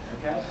studio,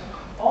 okay?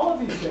 All of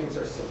these things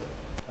are silly,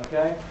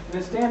 okay? And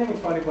then standing in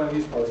front of one of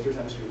these posters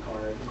on a street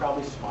corner, you can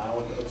probably smile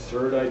at the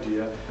absurd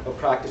idea of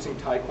practicing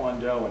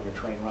taekwondo on your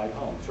train ride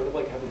home, sort of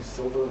like having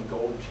silver and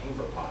gold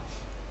chamber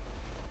pots.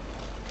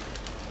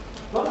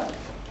 But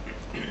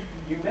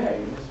you may,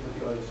 and this is what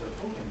the artists are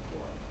hoping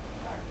for,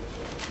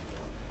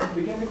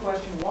 begin to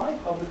question why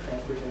public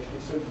transportation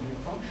is so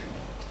unifunctional.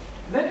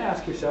 And then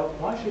ask yourself,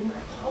 why shouldn't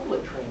a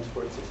public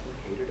transport system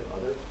cater to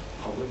other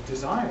public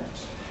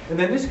desires? And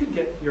then this could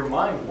get your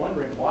mind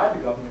wondering why the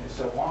government is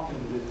so often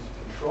in the business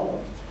of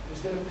controlling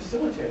instead of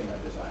facilitating our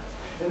desires.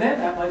 And then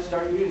that might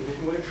start you to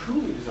envision what a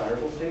truly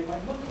desirable state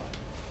might look like.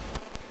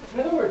 In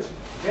other words,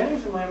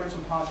 Jennings and Lambert's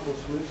impossible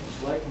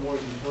solutions, like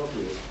Moore's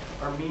utopias,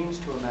 are means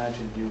to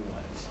imagine new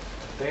ones.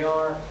 They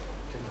are,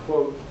 to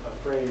quote a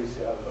phrase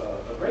of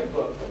a great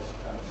book that's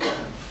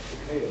Stephen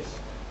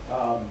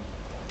Duncombe,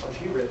 which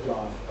he ripped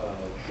off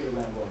Peter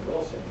Lamborn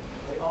Wilson,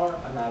 they are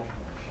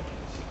imaginary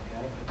machines.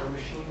 Okay? They're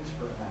machines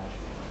for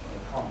imagining.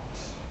 They're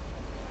prompts.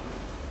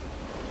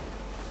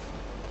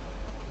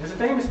 There's a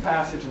famous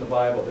passage in the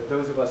Bible that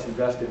those of us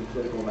invested in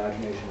political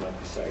imagination like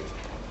to cite.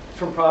 It's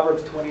from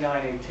Proverbs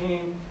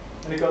 29:18,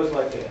 and it goes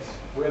like this: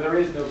 "Where there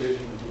is no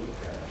vision, the people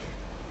perish."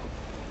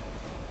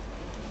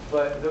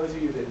 But those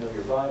of you that know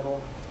your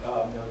Bible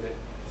know that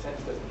the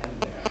sentence doesn't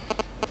end there.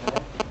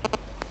 Okay?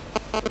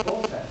 The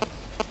full sentence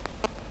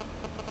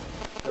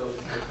goes,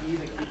 "For he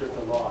that keepeth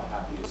the law,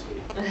 happy is he."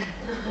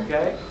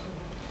 Okay?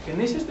 And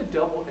this is the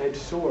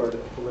double-edged sword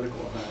of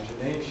political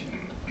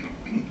imagination.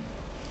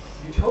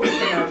 Utopian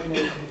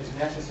imagination is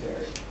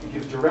necessary. It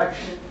gives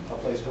direction, a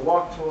place to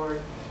walk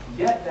toward,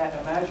 yet that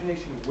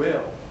imagination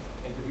will,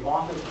 and to the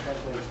authors and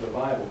translators of the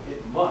Bible,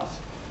 it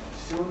must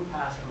soon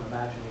pass from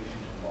imagination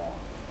to law.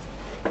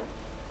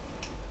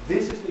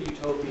 This is the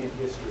utopian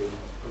history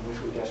from which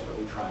we're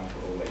desperately trying to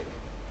awake.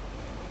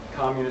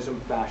 Communism,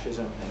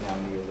 fascism, and now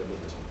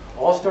neoliberalism.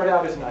 All start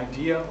out as an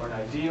idea or an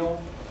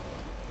ideal,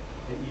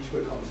 and each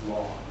becomes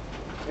law.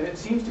 And it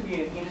seems to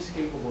be an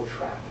inescapable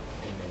trap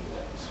in many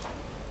ways.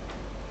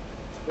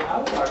 But I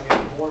would argue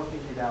that Moore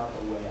figured out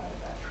a way out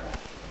of that trap.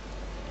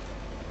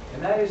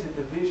 And that is that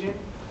the vision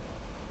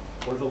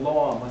or the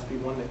law must be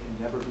one that can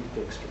never be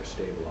fixed or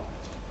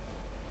stabilized.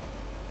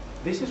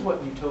 This is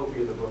what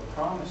Utopia, the book,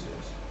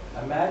 promises.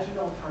 Imagine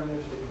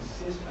alternatives that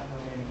insist on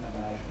remaining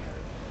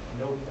imaginary,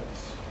 no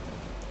place.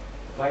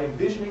 By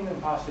envisioning the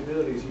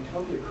possibilities,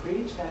 Utopia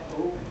creates that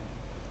opening,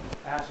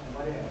 ask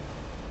what if,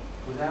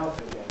 without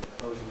again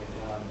closing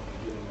it down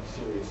and giving a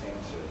serious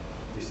answer,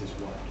 this is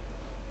what.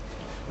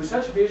 With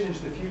such visions,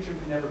 the future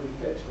can never be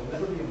fixed. There will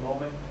never be a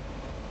moment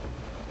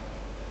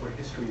where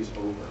history is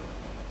over.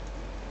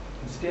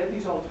 Instead,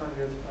 these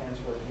alternative plans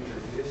for a future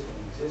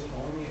exist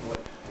only in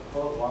what the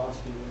poet Wallace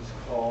Stevens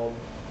called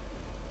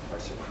our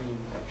supreme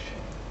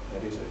fiction.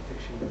 That is, a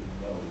fiction that we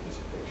know is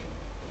a fiction,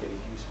 yet is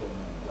useful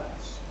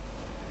nonetheless.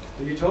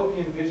 The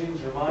utopian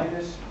visions remind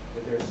us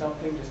that there is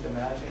something just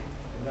imagined,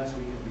 and thus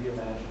we can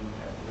reimagine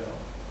at will.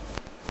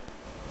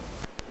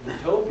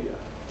 Utopia,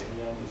 in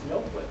the end, is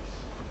no place,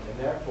 and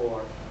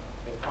therefore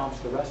it prompts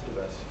the rest of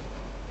us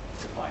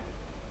to find it.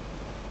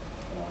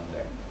 And on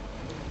there.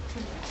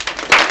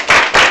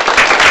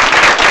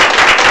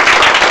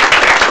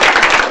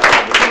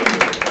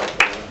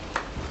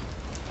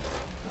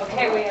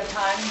 Okay, we have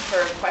time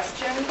for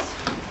questions.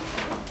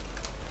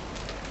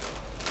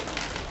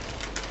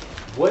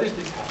 What does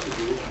this have to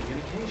do with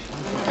communication?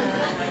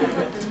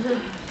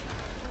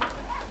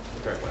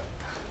 Very well.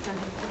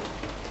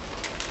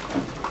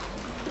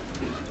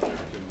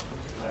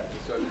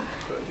 So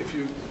if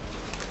you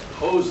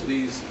pose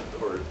these,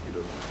 or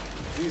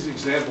these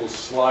examples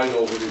slide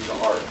over into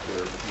art,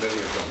 where many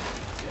of them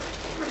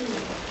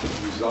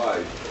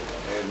reside,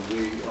 and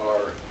we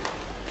are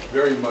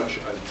very much,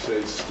 I'd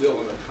say,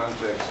 still in a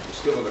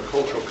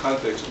cultural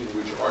context in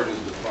which art is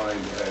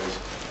defined as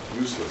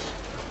useless.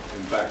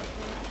 In fact,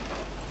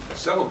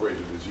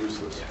 celebrated as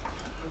useless.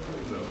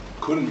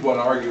 Couldn't one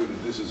argue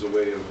that this is a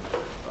way of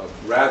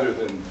rather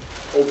than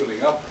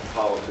opening up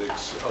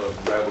politics,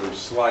 of rather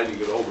sliding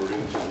it over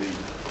into the,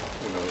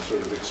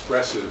 sort of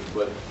expressive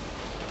but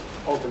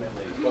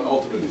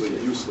ultimately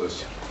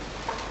useless?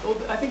 Well,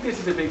 I think this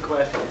is a big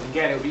question.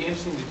 Again, it would be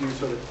interesting to do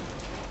sort of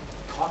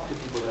talk to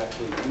people that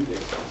actually do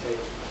this and say,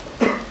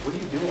 what are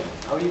you doing?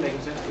 How are you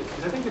making sense of it?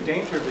 Because I think the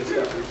danger of this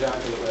stuff is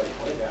exactly what I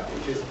pointed out,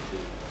 which is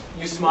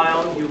you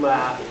smile, you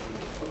laugh,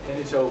 and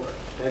it's over.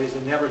 That is,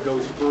 it never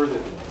goes further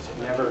than this. It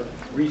never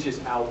reaches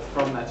out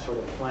from that sort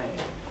of plane.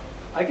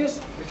 I guess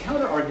the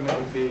counter argument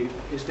would be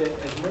is that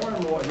as more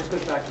and more, and this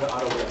goes back to the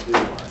autobiography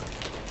part,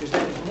 is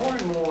that as more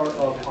and more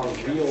of our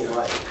real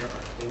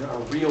life and our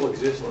real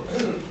existence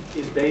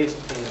is based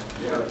in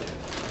narrative,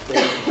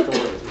 based in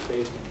stories, is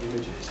based in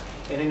images,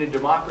 and in a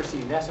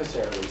democracy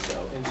necessarily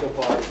so,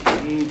 insofar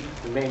as you need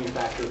the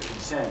manufacture of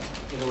consent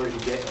in order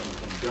to get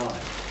anything done.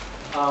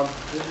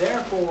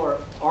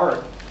 Therefore,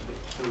 art,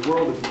 the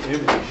world of the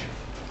image,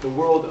 the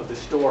world of the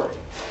story,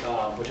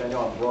 which I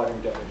know I'm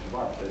broadening the definition of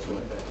art, but that's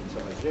what that in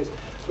some ways it is,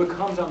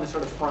 becomes on the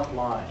sort of front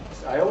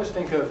lines. I always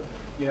think of,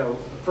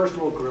 first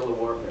rule of guerrilla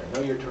warfare,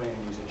 know your terrain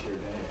and use it to your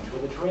advantage.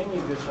 Well, the terrain we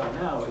exist on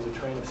now is a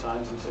terrain of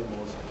signs and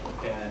symbols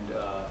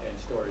and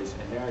stories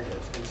and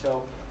narratives. And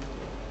so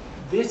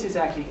this is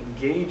actually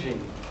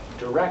engaging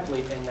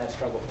directly in that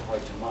struggle for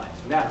hearts and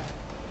minds. Now,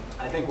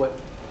 I think what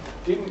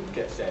didn't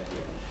get said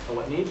here, and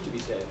what needs to be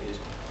said is,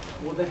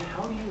 well, then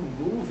how do you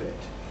move it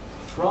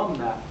from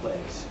that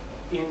place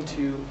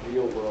into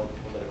real-world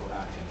political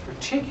action,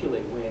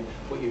 particularly when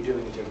what you're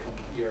doing is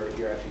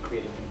you're actually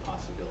creating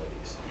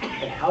impossibilities?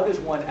 And how does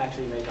one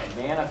actually make a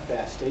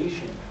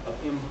manifestation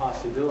of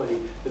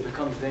impossibility that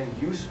becomes then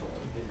useful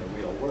in the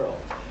real world?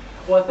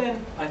 Well,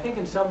 then, I think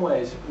in some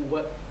ways,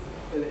 what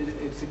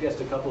it suggests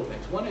a couple of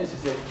things. One is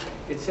that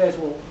it says,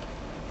 well,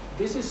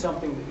 this is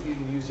something that you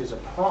can use as a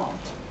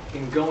prompt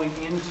in going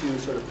into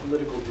sort of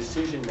political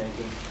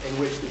decision-making in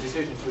which the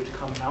decisions which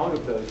come out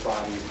of those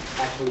bodies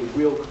actually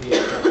will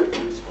create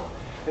something useful.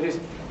 That is,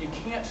 you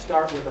can't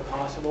start with the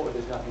possible or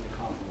there's nothing to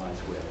compromise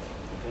with.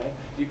 Okay?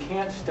 You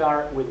can't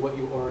start with what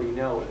you already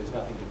know or there's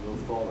nothing to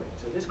move forward.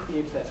 So this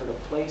creates that sort of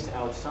place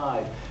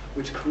outside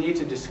which creates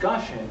a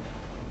discussion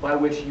by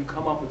which you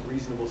come up with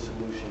reasonable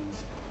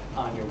solutions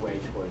on your way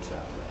towards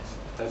that place.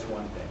 That's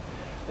one thing.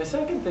 The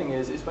second thing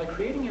is by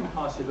creating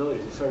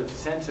impossibilities, a sort of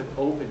sense of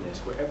openness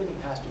where everything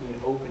has to be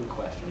an open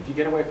question. If you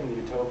get away from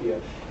the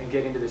utopia and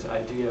get into this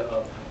idea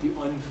of the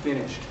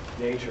unfinished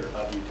nature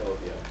of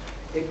utopia,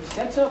 it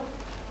sets up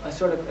a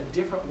sort of a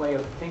different way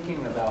of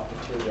thinking about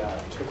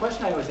materiality. So the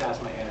question I always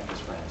ask my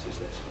anarchist friends is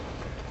this: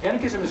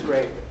 anarchism is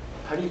great.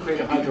 How do you create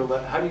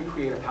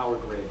a power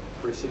grid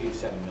for a city of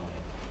 7 million?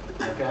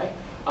 Okay,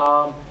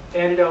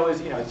 and it always,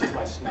 it's just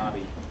my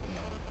snobby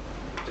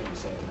thing to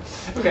say.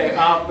 Okay,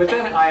 but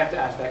then I have to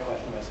ask that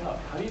question myself.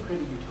 How do you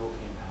create a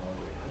utopian power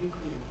grid? How do you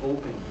create an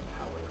open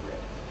power grid?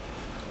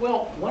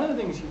 Well, one of the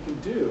things you can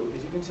do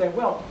is you can say,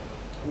 well,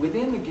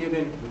 within the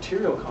given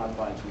material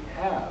confines we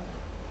have,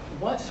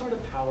 what sort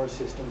of power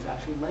systems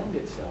actually lend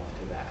itself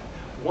to that?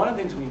 One of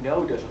the things we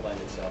know doesn't lend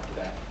itself to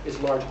that is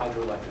large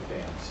hydroelectric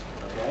dams,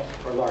 okay?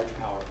 Or large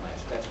power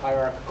plants. That's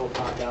hierarchical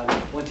top-down.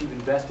 Once you've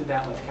invested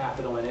that much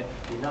capital in it,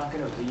 you're not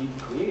going to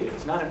recreate it.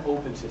 It's not an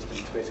open system,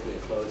 it's basically a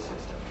closed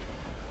system.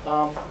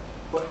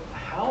 But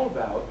how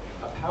about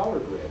a power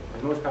grid,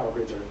 and most power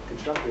grids are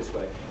constructed this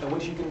way, in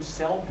which you can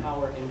sell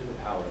power into the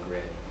power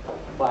grid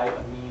by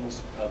a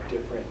means of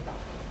different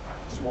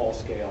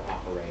small-scale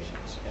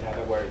operations. In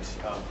other words,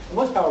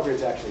 most power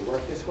grids actually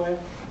work this way,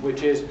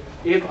 which is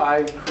if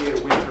I create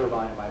a wind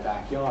turbine in my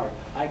backyard,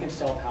 I can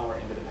sell power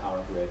into the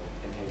power grid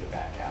and take it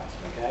back out,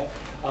 okay?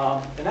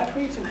 And that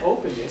creates an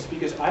openness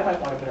because I might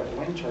want to put up a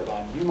wind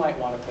turbine, you might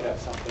want to put up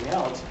something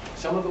else.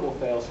 Some of it will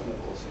fail, some of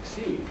it will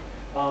succeed.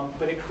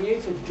 But it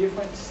creates a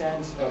different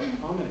sense of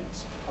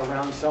permanence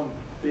around some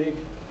big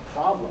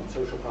problem,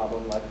 social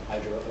problem like how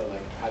do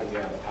we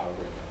have a power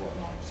grid before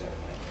long, certainly.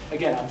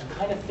 Again, I'm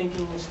kind of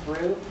thinking this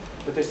through,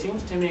 but there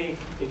seems to me,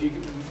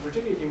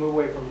 particularly if you move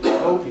away from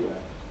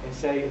utopia and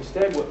say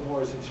instead what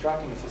Moore is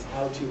instructing us is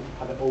how to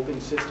have an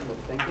open system of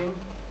thinking,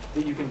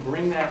 that you can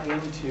bring that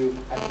into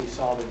actually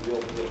solving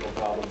real political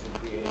problems and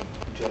creating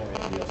and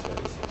generating real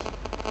services.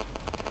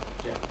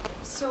 Yeah.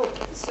 So,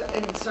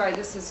 and sorry,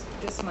 this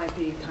might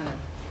be kind of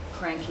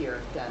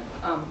crankier than.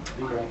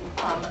 Be cranky.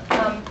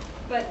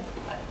 But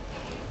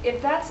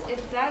if that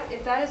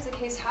is the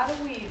case, how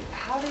do we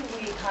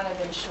kind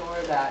of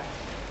ensure that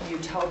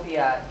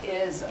utopia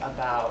is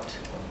about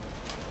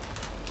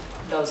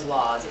those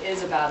laws,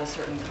 is about a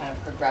certain kind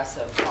of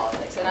progressive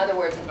politics? In other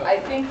words, I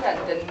think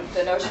that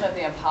the notion of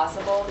the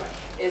impossible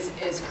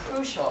is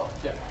crucial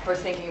for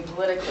thinking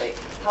politically.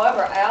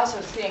 However, I also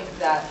think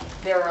that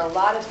there are a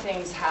lot of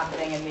things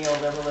happening in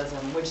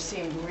neoliberalism which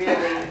seem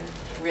really,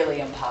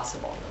 really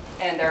impossible.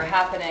 And they're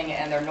happening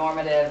and they're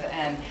normative,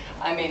 and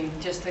I mean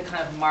just the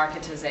kind of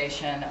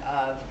marketization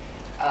of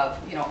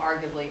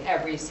arguably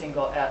every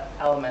single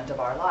element of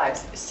our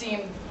lives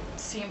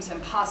seems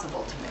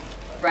impossible to me,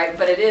 right?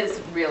 But it is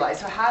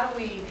realized. So how do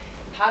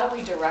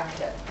we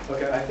direct it?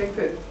 Okay, I think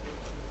that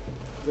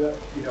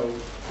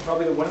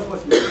probably one of the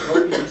most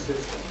utopian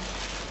systems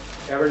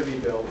ever to be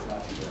built is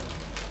not to be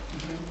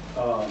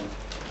built.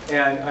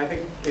 And I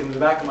think in the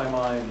back of my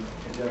mind,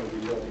 in general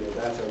utopia,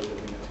 that's always the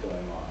thing that's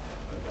going on.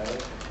 Okay?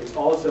 It's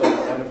also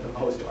one of the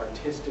most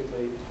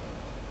artistically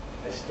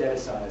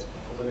aestheticized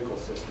political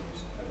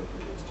systems ever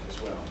produced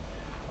as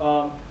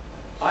well.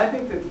 I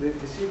think that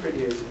the secret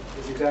is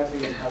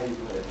exactly in how you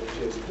put it, which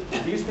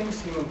is these things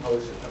seem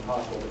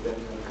impossible, but then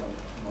they become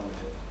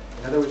normative.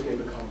 In other words, they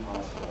become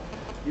possible.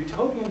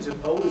 Utopians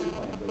have always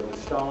claimed, whether it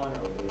was Stalin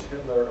or whether it was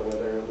Hitler or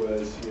whether it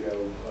was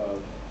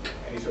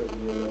any sort of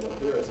neoliberal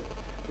theorist,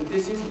 that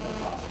this isn't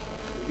impossible.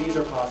 That these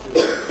are possible,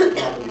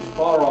 these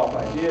far-off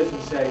ideas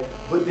and say,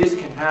 but this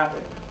can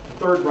happen.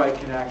 Third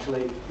Reich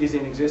is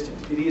in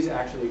existence. It is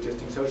actually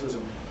existing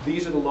socialism.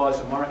 These are the laws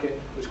of market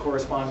which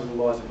correspond to the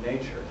laws of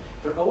nature.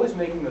 They're always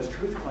making those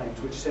truth claims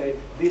which say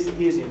this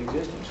is in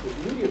existence. The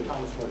beauty of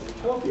Thomas More's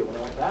Utopia, when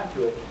I went back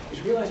to it, is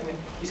realizing that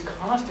he's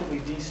constantly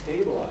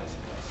destabilizing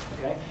this.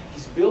 Okay?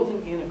 He's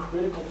building in a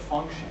critical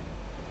function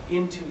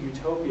into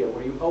utopia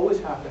where you always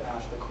have to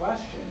ask the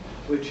question,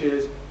 which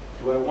is,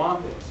 do I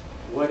want this?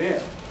 What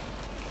if?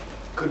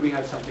 Could we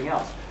have something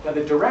else? Now,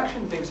 the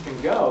direction things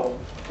can go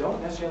don't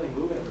necessarily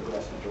move in a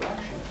progressive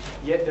direction,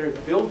 yet they're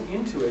built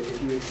into it.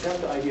 If you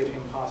accept the idea of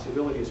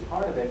impossibility as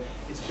part of it,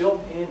 it's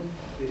built in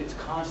that it's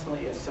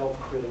constantly a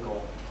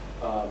self-critical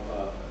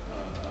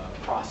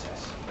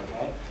process.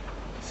 Okay?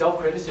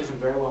 Self-criticism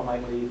very well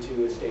might lead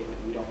to a state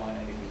that we don't want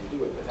anything to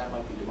do with, but that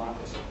might be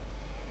democracy.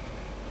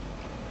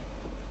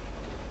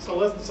 So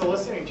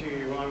listening to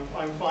you,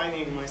 I'm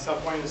finding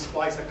myself wanting to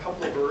splice a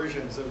couple of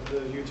versions of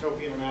the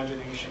utopian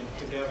imagination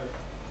together.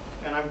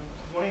 And I'm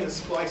wanting to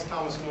splice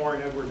Thomas More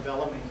and Edward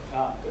Bellamy.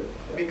 Good.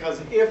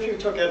 Because if you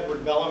took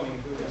Edward Bellamy,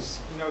 whose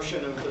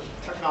notion of the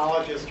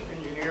technologist or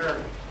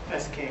engineer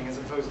as king as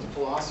opposed to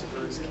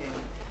philosopher as king,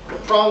 the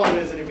problem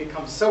is that it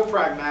becomes so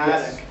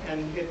pragmatic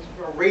and it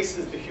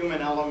erases the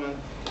human element,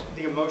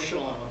 the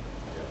emotional element.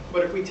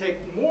 But if we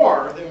take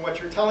More, then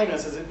what you're telling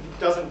us is it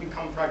doesn't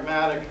become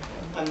pragmatic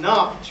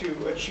enough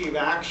to achieve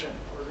action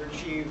or to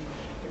achieve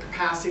the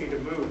capacity to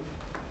move.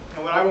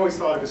 And what I've always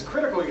thought of as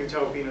critical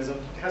utopianism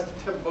has to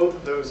have both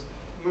of those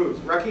moves,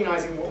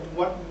 recognizing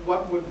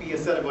what would be a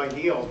set of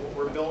ideals, what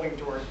we're building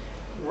toward,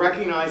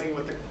 recognizing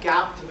what the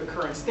gap to the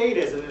current state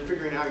is, and then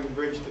figuring how you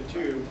bridge the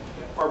two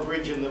or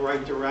bridge in the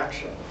right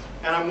direction.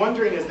 And I'm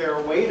wondering, is there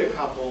a way to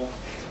couple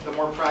the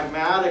more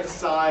pragmatic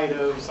side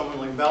of someone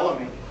like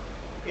Bellamy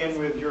in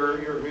with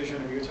your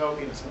vision of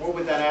utopianism? What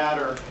would that add,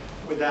 or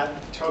would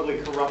that totally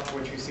corrupt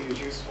what you see as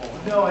useful?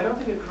 No, I don't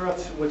think it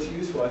corrupts what's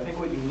useful. I think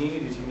what you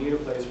need is you need a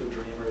place for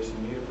dreamers, you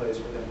need a place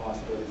for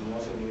impossibilities, and you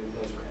also need a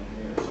place for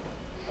engineers.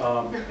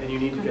 And you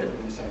need to get them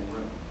in the same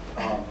room.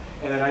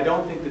 And then I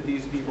don't think that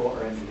these people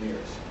are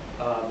engineers.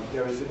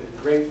 There was a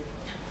great,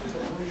 is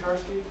that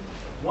Lunacharsky?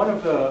 One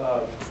of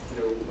the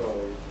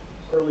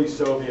early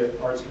Soviet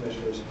arts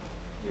commissioners,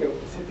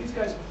 said these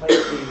guys play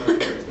being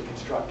engineers, the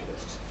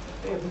constructivists.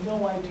 They have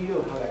no idea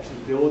how to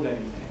actually build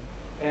anything.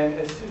 And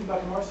as Stephen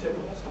Duncombe said,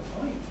 well, that's the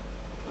point.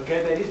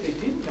 Okay, that is, they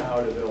didn't know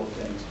how to build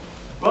things.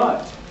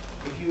 But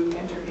if you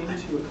enter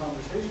into a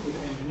conversation with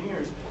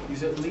engineers,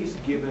 you've at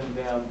least given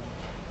them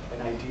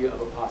an idea of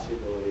a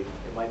possibility.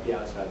 It might be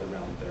outside the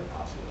realm of their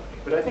possibility.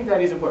 But I think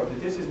that is important,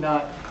 that this is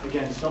not,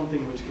 again,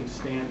 something which can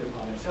stand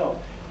upon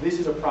itself. This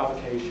is a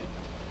provocation.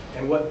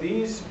 And what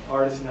these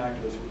artists and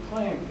activists would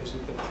claim is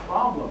that the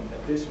problem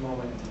at this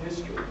moment in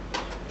history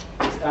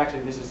is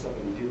actually, this is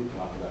something we didn't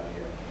talk about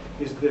here,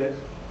 is that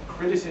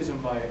criticism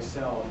by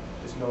itself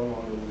is no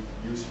longer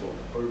useful,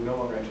 or no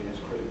longer actually has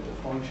critical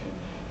function.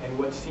 And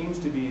what seems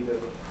to be the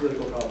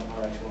political problem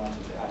par excellence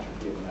is the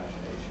atrophy of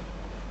imagination.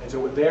 And so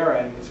what they're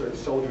in is sort of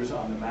soldiers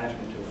on the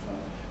imaginative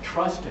front,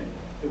 trusting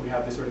that we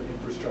have this sort of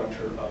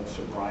infrastructure of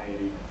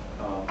sobriety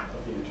of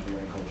the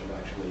engineering culture to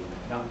actually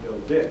not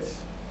build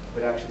this,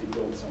 but actually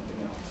build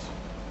something else.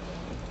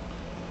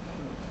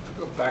 To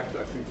go back,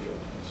 I think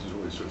this is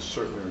really sort of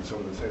circling some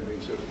of the same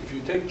things. If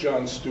you take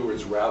Jon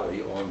Stewart's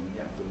rally on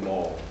the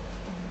Mall,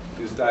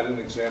 is that an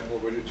example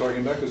of what you're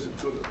talking about? Because it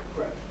could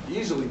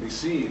easily be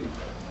seen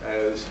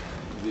as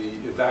the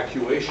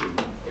evacuation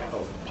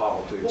of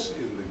politics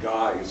in the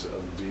guise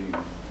of being...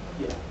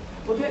 Yeah.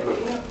 Well,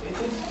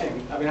 it's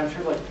interesting. I mean, I'm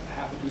sure like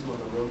half the people in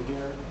the room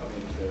here, I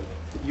mean,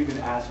 you can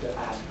ask a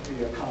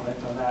comment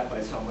on that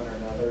by someone or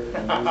another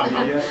in the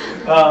media.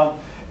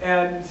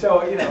 And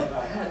so,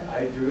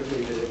 I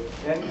dutifully did it.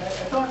 And I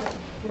thought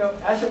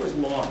that, as it was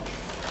launched,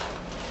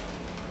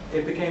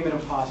 it became an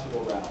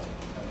impossible rally.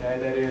 Okay?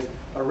 That is,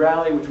 a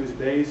rally which was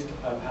based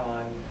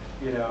upon,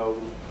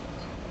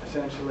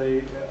 essentially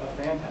a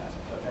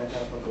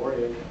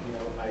phantasmagoric,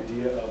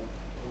 idea of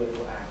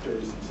political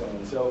actors and so on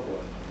and so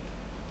forth.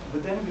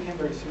 But then it became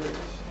very serious.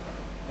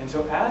 And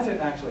so as it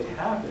actually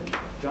happened,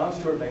 Jon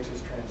Stewart makes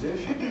this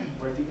transition,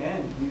 where at the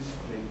end he's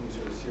making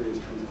sort of serious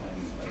truth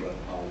claims about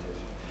the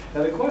politician.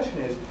 Now the question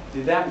is,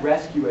 did that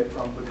rescue it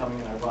from becoming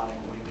an ironic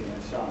winking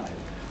aside?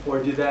 Or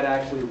did that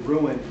actually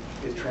ruin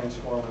its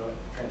transformational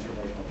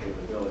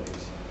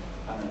capabilities?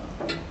 I don't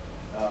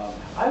know.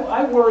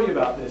 I worry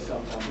about this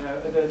sometimes.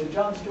 The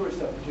Jon Stewart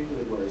stuff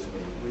particularly worries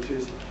me, which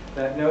is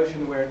that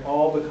notion where it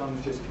all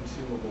becomes just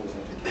consumables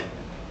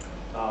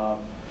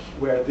entertainment.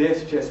 Where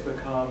this just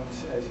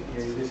becomes,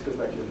 this goes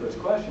back to your first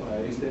question,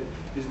 right?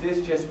 Does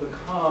this just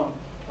become,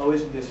 oh,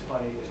 isn't this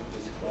funny, isn't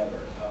this clever?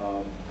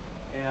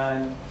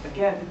 And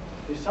again,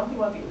 there's something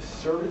about the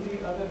absurdity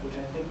of it which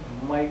I think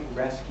might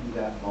rescue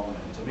that moment.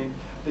 I mean,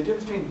 the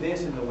difference between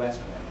this and the West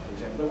Wing, for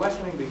example. The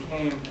West Wing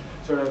became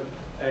sort of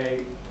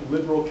a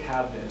liberal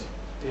cabinet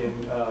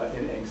in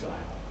exile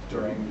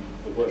during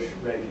the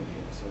Bush-Reagan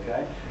years,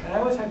 okay? And I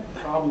always had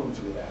problems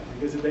with that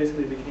because it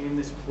basically became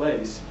this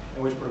place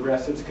in which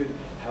progressives could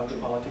have the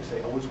politics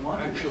they always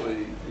wanted.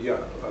 Actually,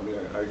 yeah, I mean,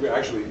 I agree.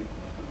 Actually,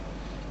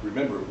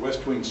 remember,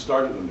 West Wing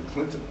started under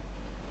Clinton,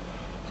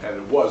 and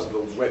it was the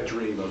wet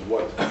dream of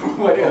what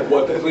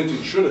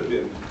Clinton should have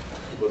been,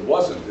 but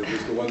wasn't. It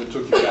was the one that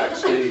took you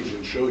backstage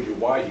and showed you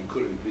why he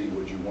couldn't be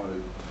what you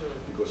wanted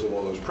because of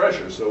all those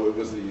pressures. So it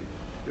was the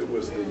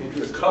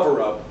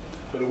cover-up,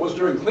 but it was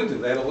during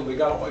Clinton. They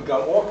got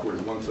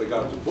awkward once they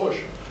got to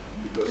Bush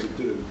because it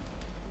didn't.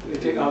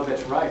 Oh,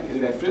 that's right. It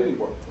didn't fit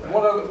anymore.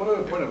 One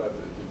other point about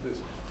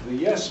this: the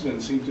yes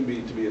men seem to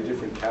me to be a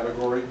different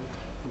category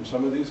from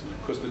some of these,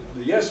 because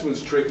the yes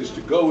men's trick is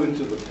to go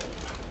into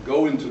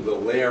the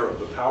lair of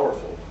the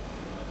powerful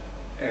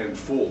and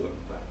fool them,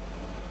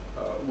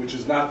 which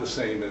is not the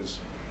same as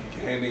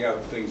handing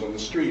out things on the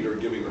street or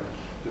giving them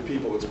to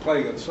people. It's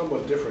playing a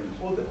somewhat different.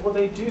 Well,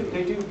 they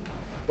do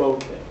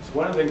both things.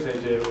 One of the things they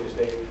do is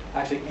they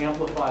actually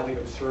amplify the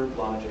absurd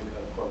logic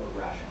of corporate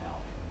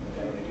rationality.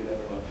 Okay, and they do that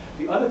very well.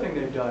 The other thing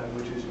they've done,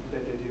 which is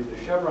that they do the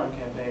Chevron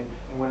campaign,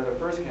 and one of their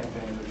first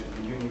campaigns, which is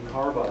the Union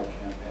Carbide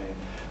campaign,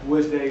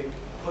 was they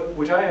put,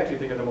 which I actually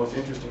think are the most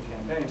interesting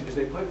campaigns, is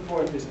they put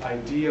forth this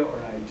idea or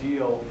an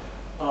ideal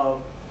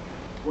of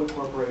what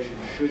corporations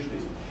should be.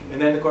 And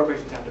then the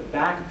corporations have to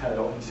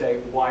backpedal and say,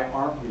 why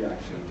aren't we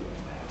actually doing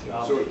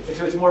that? So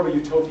it's more of a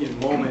utopian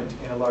moment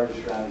in a larger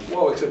strategy.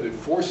 Well, except it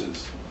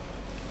forces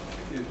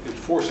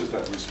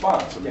that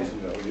response. I mean,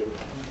 you know,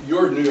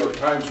 your New York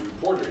Times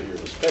reporter here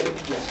was fake.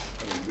 Yes.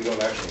 I mean, we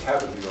don't actually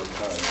have a New York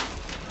Times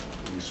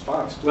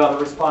response to well, the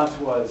response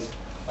was,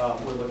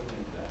 we're looking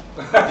into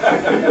that.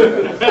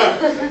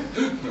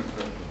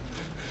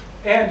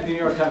 And the New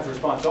York Times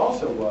response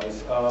also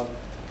was,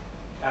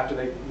 after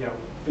they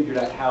figured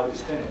out how to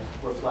spin it,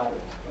 we're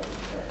flattered by the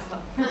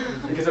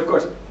comparison. Because of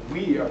course,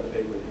 we are the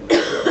big wig.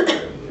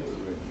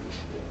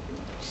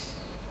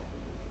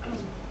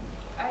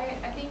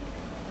 I think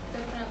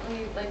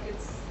definitely like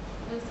it's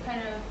this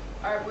kind of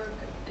artwork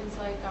is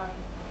like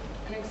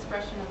an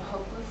expression of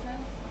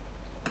hopelessness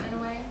in a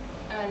way,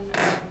 and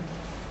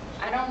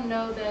I don't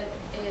know that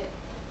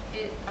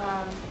it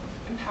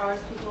empowers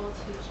people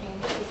to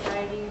change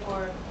society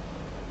or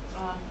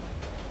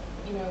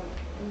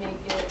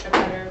make it a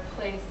better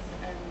place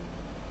and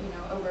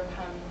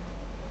overcome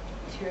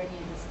tyranny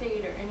of the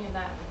state or any of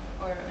that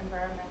or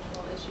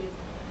environmental issues.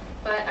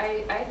 But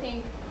I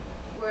think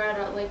we're at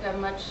a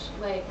much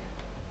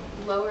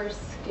lower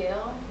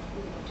scale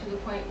to the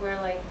point where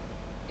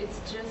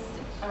it's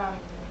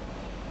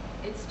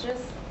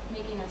just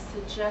making a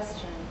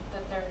suggestion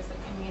that there's a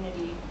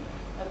community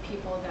of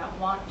people that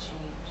want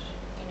change,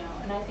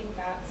 and I think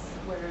that's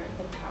where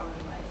the power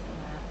lies in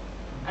that.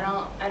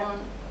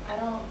 I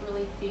don't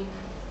really think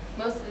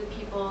most of the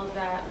people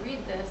that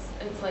read this,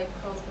 it's like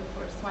pearls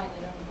before swine.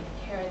 They don't even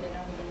care, they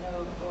don't even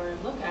know or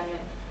look at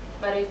it.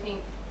 But I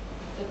think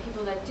the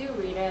people that do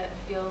read it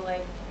feel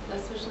like,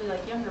 especially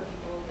younger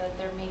people, that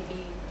there may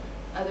be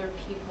other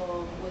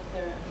people with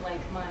their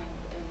like mind,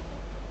 and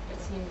it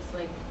seems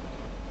like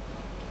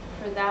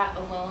for that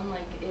alone,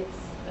 it's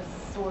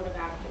a sort of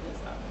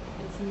activism.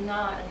 It's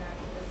not an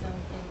activism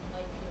in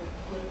your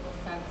political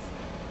sense,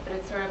 but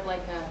it's sort of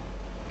like a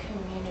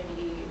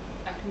community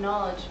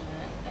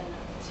acknowledgement and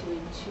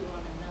to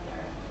one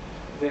another.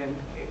 Then,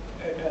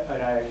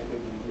 and I actually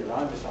think you're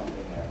onto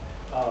something there.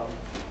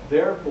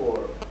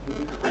 Therefore, would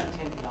the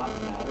content not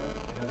matter?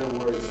 In other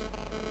words,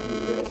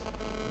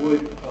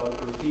 would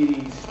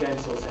graffiti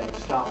stencil saying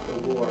 "Stop the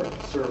War"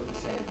 serve the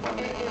same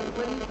function? It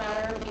wouldn't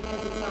matter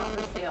because it's not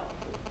for sale.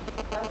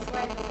 That's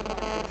why it doesn't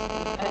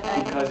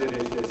matter. Because it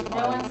is this.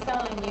 No one's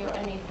selling you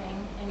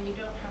anything, and you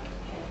don't have to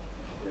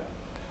pay. Yeah.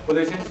 Well,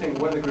 there's interesting.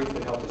 One of the groups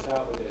that helped us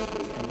out with this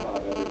was Improv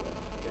Everywhere.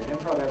 Okay,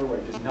 Improv Everywhere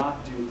does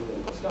not do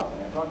political stuff.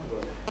 And I talked to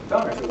the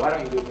founder. I said, "Why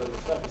don't you do political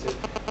stuff?" He said,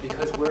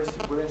 "Because we're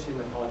interested in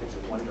the politics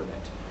of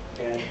wonderment.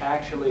 And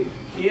actually,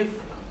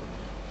 if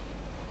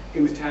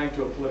it was tied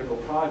to a political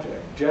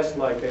project, just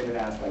like they've been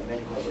asked by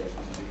many corporations,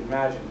 as you can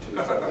imagine,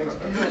 to sell things,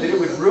 that it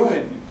would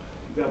ruin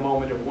the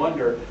moment of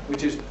wonder,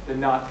 which is the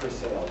not for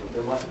sale.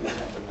 There must be a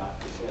sense of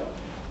not for sale."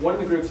 One of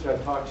the groups that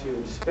I've talked to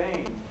in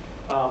Spain,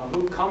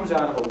 who comes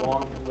out of a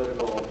long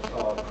political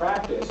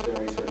practice,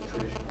 very sort of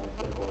traditional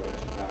political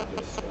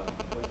practice,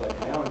 much like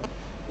my own,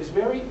 is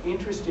very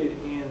interested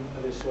in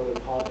this sort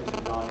of politics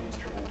of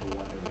non-instrumental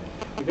wonderment.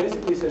 He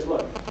basically says,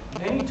 look,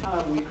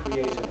 anytime we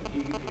create something,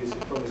 he is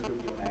from this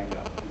group,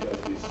 Mango, who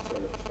does these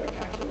sort of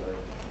spectacular,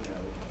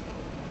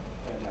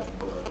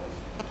 phantasmagorical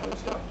type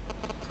stuff,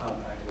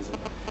 activism.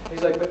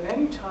 He's like, but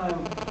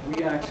anytime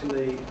we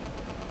actually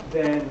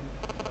then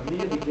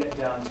immediately get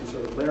down to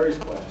sort of Larry's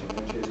question,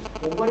 which is,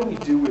 well, what do we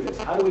do with this?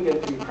 How do we get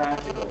it to be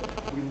practical?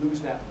 We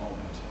lose that moment.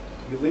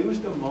 We lose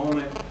the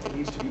moment that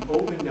needs to be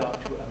opened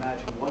up to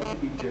imagine what could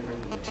be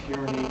different than the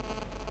tyranny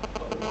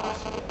of the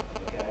possible,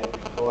 okay?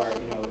 Or,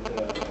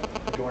 the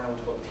Adorno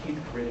was called teeth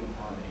gritting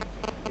harmony.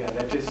 Yeah,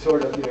 that just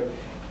sort of,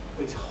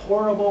 it's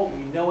horrible,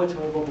 we know it's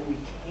horrible, but we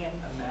can't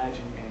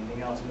imagine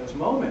anything else. In those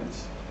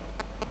moments,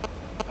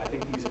 I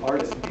think these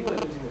artists, and people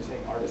are using the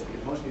saying artists,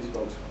 because most of these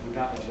folks would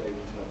not necessarily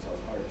consider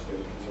themselves artists, they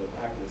would consider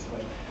activists,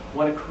 but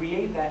want to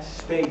create that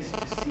space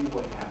to see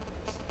what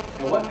happens.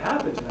 And what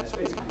happens in that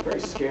space can be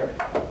very scary,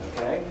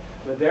 okay?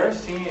 But they're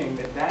seeing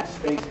that that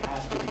space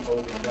has to be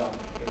opened up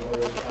in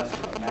order for us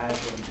to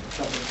imagine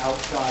something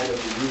outside of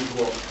the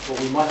usual,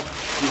 well, we must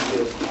do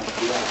this, we must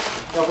do that.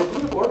 Now, for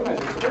political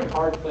organizers, it's a very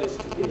hard place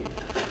to be.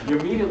 You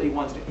immediately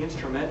want to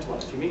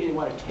instrumentalize. You immediately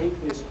want to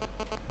take this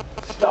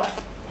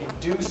stuff and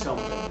do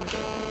something with it.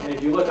 And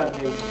if you look on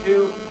page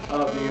 2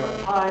 of the New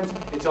York Times,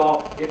 it's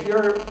all, if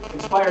you're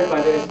inspired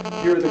by this,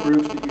 here are the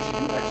groups that you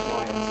should do X,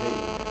 Y, and Z.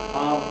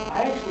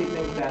 I actually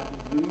think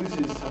that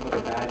loses some of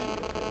the magic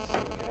of this,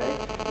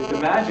 okay? The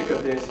magic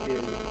of this is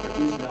there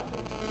is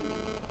nothing to do.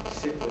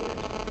 Sit with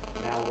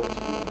it. Now what do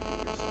you want to do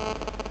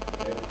yourself?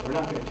 Okay? We're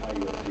not going to tell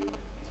you what to do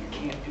because you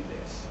can't do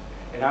this.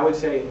 And I would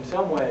say in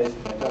some ways,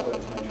 and I talked about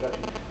this in my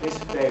introduction, this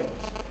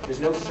fails.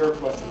 There's no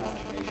surplus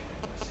imagination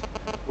in this.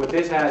 What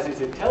this has is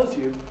it tells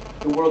you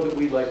the world that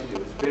we'd like to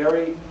do. It's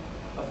very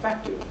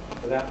effective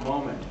for that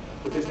moment,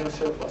 but there's no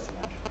surplus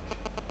imagination.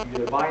 You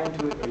either buy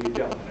into it or you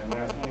don't. And when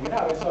I was handing it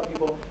out, I saw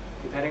people,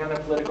 depending on their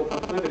political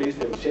proclivities,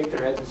 they would shake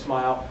their heads and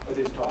smile, or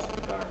they just toss it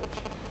in the garbage.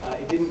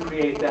 It didn't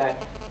create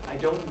that, I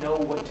don't know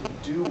what to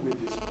do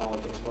with this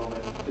politics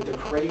moment that the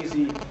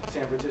crazy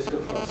San Francisco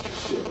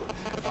clusters do,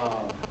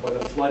 or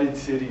the flooded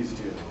cities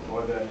do,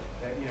 or the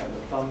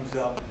thumbs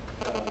up,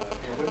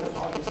 what are the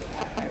politics of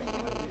that? I have no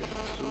idea.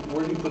 So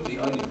where do you put the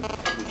Onion,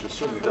 which is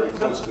certainly very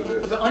close to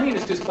this? The Onion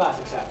is just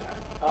classic satire.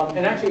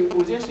 And actually, it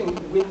was interesting,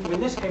 when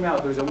this came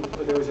out,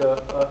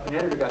 an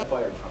editor got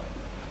fired from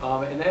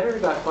it. And the editor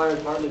got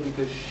fired partly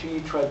because she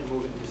tried to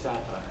move it into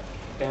satire.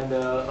 And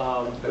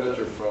the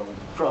editor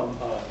from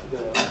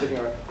the New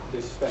York,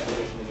 this special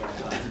edition of the New York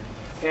Times.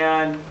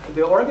 And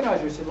the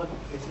organizer said, look,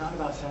 it's not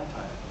about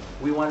satire.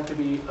 We want it to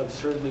be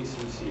absurdly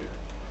sincere.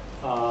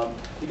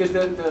 Because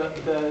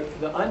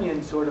the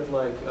Onion, sort of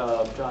like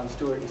Jon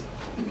Stewart, is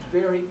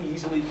very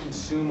easily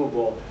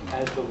consumable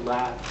as the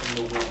laugh and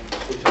the wink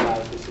which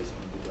allows the system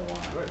to go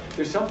on. Right.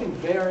 There's something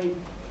very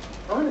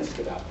earnest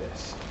about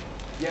this,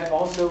 yet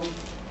also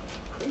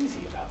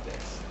crazy about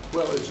this.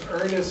 Well, it's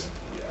earnest.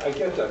 I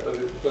get that,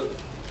 but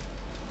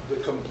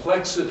the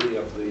complexity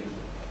of the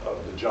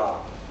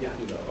job,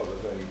 of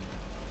the thing,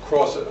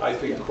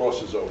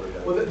 crosses over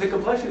that. Well, the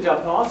complexity of the job,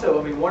 and also,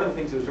 I mean, one of the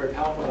things that was very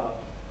powerful about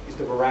is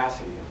the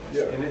veracity of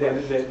this. Yeah,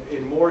 and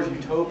in Moore's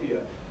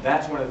Utopia,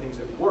 that's one of the things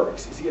that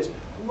works. Is he has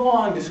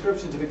long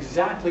descriptions of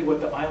exactly what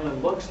the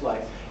island looks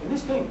like, and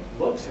this thing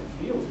looks and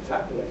feels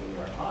exactly like the New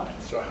York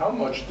Times. So how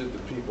much did the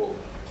people?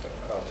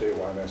 I'll tell you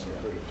why I'm asking the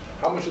question.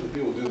 How much did the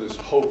people do this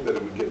hope that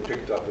it would get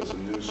picked up as a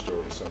news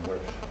story somewhere?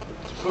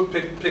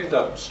 Picked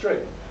up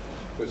straight.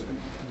 Because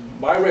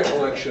my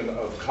recollection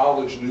of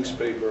college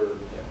newspaper,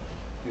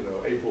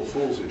 April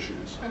Fool's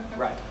issues,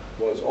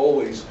 was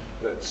always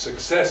that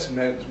success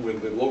meant when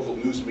the local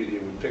news media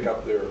would pick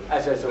up their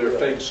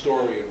fake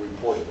story and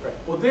report it.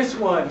 Right. Well, this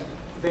one,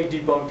 they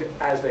debunked it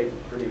as they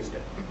produced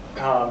it.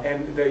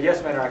 And the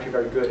Yes Men are actually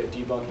very good at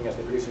debunking as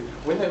they produce it.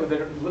 When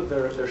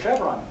their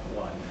Chevron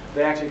one,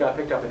 they actually got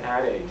picked up in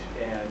Ad Age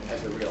and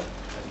as the real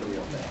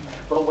thing.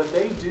 But what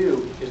they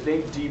do is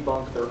they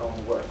debunk their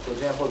own work. For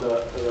example,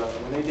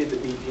 when they did the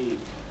BP,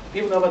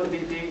 people know about the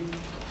BP?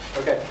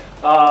 Okay.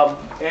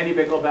 Andy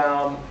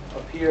Bickelbaum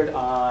appeared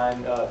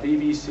on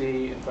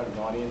BBC in front of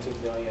an audience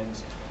of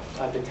millions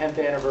at the 10th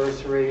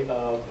anniversary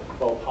of the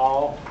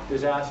Bhopal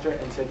disaster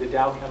and said that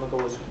Dow Chemical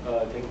was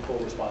taking full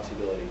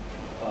responsibility.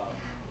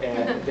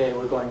 And they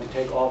were going to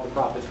take all the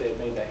profits they had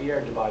made that year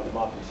and divide them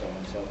up and so on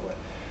and so forth.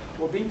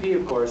 Well, BP,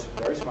 of course,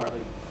 very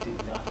smartly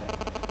did nothing.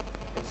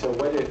 And so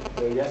what did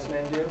the Yes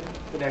Men do?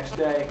 The next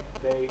day,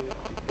 they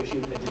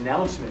issued a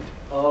denouncement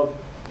of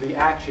the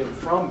action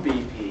from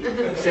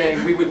BP,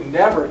 saying we would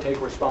never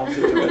take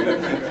responsibility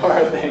for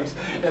our things.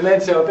 And then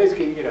so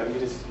basically, you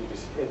just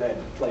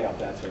then play up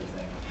that sort of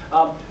thing.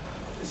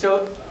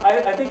 So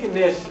I think in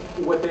this,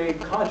 what they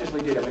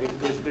consciously did, I mean,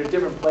 there's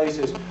different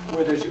places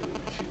where there's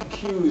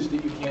cues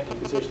that you can't take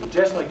this seriously.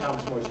 Just like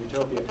Thomas More's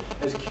Utopia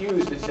has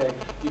cues that say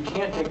you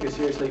can't take this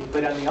seriously,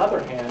 but on the other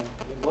hand,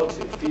 it looks,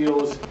 it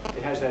feels,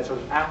 it has that sort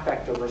of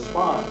affective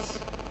response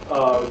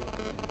of,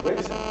 wait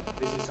a second,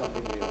 this is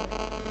something real.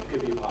 It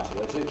could be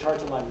possible. It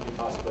charts a line between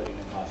possibility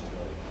and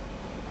impossibility.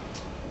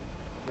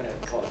 I'm going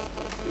to call it.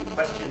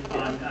 Question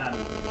on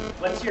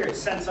what's your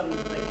sense on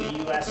the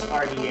U.S.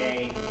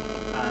 RDA?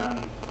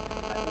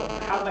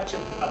 How much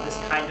of this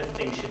kind of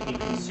thing should be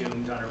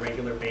consumed on a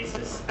regular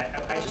basis?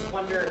 I just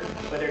wonder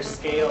whether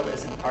scale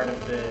isn't part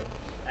of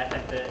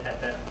at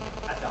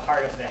the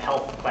heart of the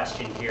health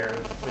question here,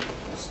 with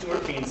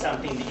Stewart being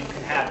something that you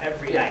can have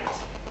every night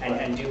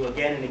and do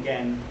again and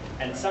again,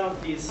 and some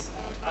of these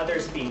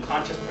others being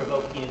conscious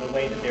provoking in a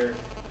way that they're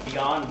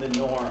beyond the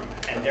norm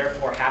and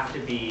therefore have to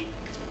be,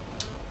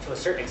 to a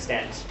certain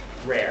extent,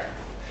 rare.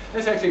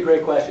 That's actually a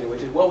great question,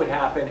 which is what would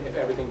happen if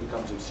everything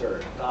becomes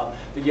absurd?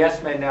 The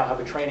Yes Men now have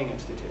a training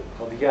institute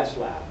called the Yes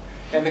Lab.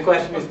 And the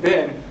question has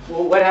been,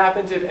 well, what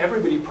happens if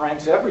everybody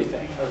pranks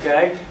everything,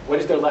 okay? What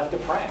is there left to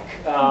prank?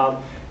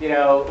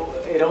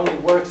 It only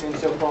works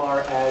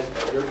insofar as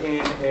you're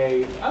in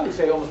a, I would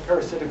say, almost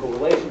parasitical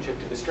relationship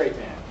to the straight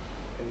man,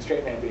 and the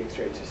straight man being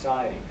straight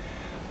society.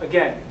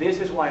 again, this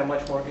is why I'm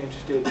much more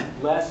interested,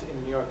 less in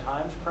the New York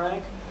Times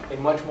prank, and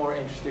much more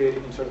interested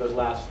in sort of those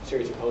last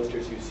series of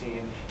posters you've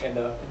seen and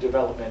the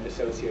Development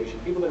Association.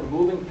 People that are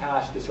moving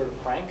past this sort of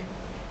prank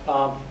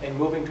and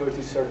moving towards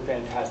this sort of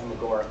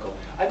phantasmagorical.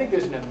 I think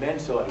there's an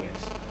immense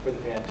audience for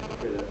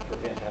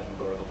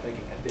phantasmagorical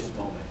thinking at this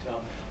moment.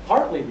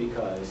 Partly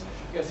because,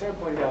 Sarah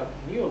pointed out,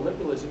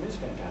 neoliberalism is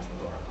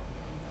phantasmagorical.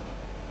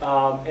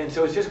 And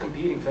so it's just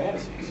competing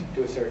fantasies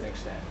to a certain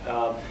extent.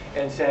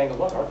 And saying,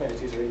 look, our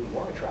fantasies are even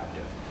more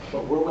attractive,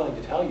 but we're willing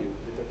to tell you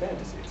that they're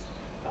fantasies.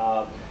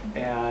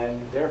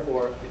 And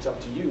therefore, it's up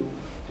to you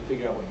to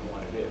figure out what you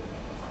want to do.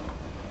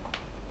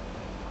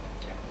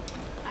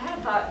 I had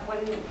a thought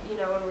when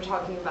we're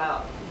talking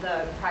about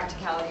the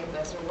practicality of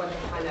this, or what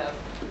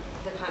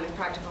the kind of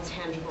practical,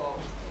 tangible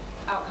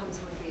outcomes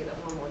would be that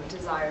one would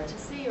desire to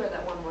see, or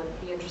that one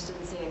would be interested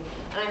in seeing.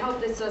 And I hope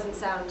this doesn't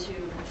sound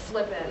too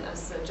flippant a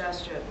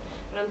suggestion,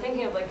 but I'm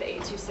thinking of like the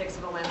 826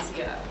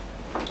 Valencia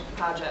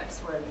projects,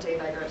 where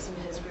Dave Eggers and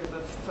his group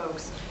of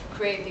folks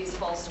create these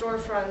false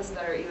storefronts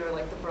that are either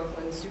like the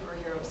Brooklyn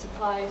superhero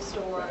supply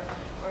store,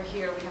 or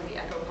here we have the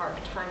Echo Park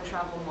time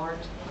travel mart,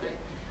 right?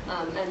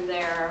 And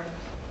they're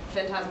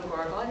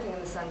phantasmagorical, I think,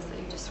 in the sense that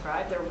you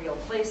described. They're real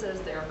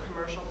places, they're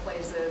commercial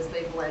places,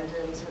 they blend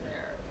into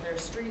their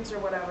streets or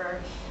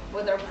whatever.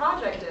 What their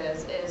project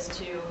is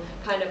to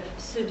kind of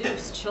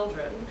seduce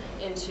children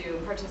into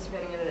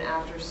participating in an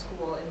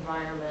after-school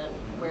environment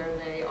where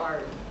they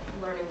are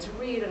learning to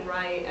read and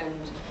write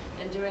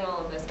and doing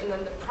all of this. And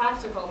then the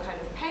practical kind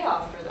of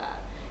payoff for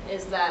that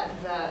is that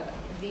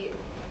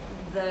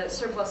the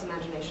surplus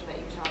imagination that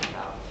you talked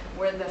about,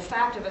 where the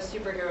fact of a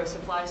superhero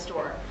supply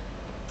store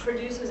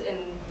produces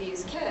in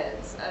these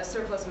kids a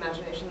surplus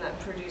imagination that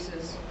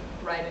produces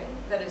writing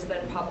that is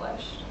then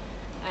published,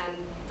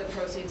 and the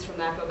proceeds from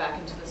that go back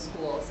into the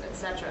schools,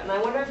 etc. And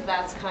I wonder if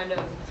that's kind of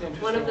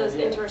one of those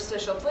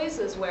interstitial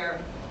places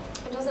where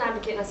it doesn't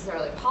advocate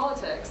necessarily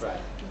politics, right,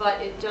 but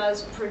it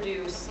does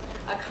produce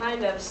a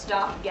kind of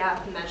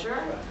stopgap measure,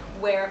 right,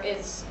 where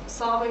it's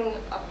solving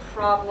a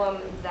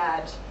problem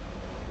that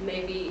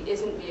maybe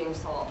isn't being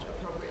solved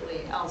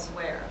appropriately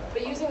elsewhere,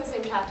 but using the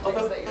same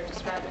tactics that you're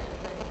describing.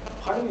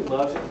 Part of me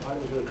loves it, and part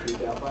of me is really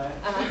creeped out by it.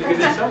 Because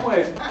in some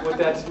ways, what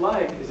that's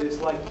like is it's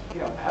like,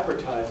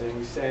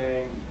 advertising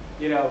saying,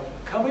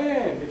 come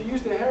in. If you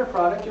use the hair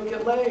product, you'll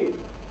get laid.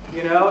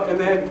 And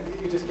then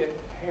you just get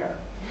hair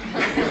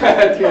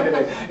at the end of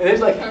it. And it's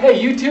like, hey,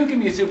 you too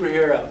can be a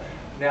superhero.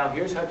 Now,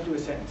 here's how to do a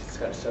sentence. It's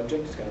got a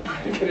subject, it's got a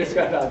predicate, it's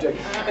got an object.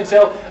 And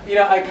so,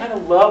 I kind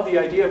of love the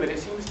idea of it. It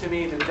seems to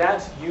me that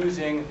that's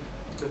using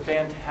the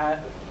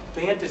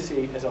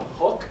fantasy as a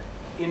hook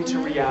into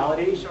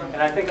reality. Sure.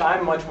 And I think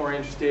I'm much more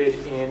interested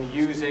in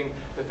using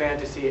the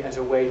fantasy as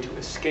a way to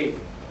escape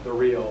the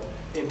real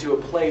into a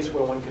place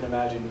where one can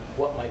imagine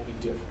what might be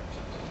different.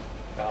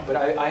 But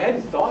I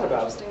hadn't thought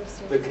about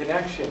the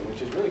connection,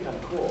 which is really kind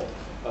of cool.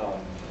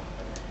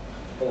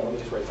 Let me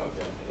just write something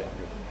down. Yeah.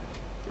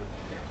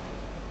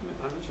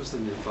 I'm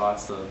interested in your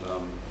thoughts of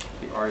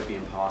the art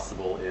being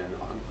possible in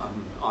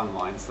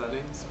online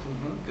settings,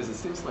 because it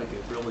seems like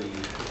it really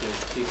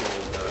gives people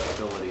the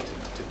ability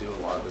to do a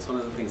lot of this. One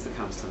of the things that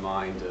comes to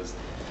mind is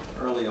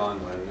early on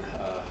when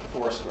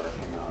Foursquare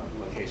came out,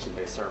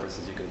 location-based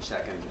services, you can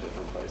check into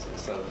different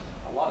places. So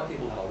a lot of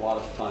people had a lot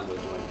of fun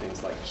with doing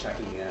things like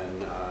checking in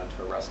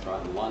to a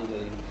restaurant in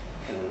London,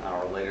 and an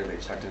hour later they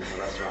checked into a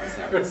restaurant in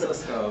San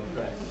Francisco.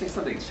 Right. I think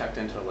somebody checked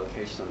into a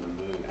location on the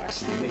moon,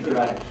 actually.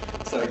 Right.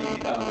 So I'm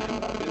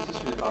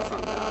interested in your thoughts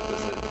on that.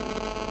 Does it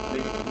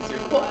make it easier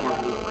for more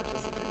people to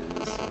participate in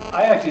this?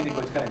 I actually think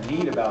what's kind of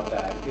neat about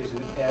that is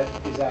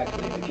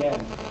actually,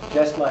 again,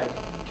 just like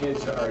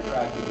kids are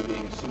attracted to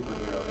being a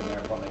superhero and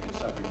therefore making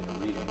suffering into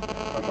reading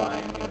or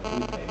buying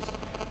toothpaste.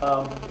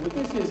 What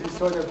this is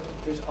sort of,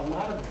 there's a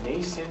lot of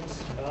nascent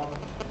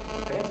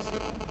fantasy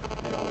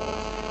in all of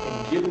this.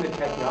 And given the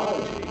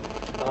technology,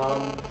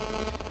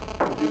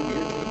 we'll do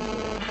weird things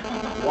with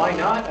it. Why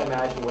not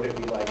imagine what it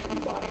would be like to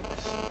be buying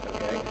this,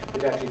 okay?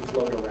 To actually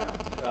float around.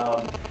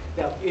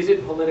 Now, is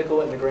it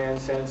political in the grand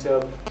sense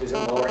of, does it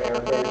lower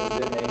airfares? Does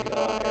it make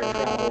air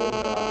travel,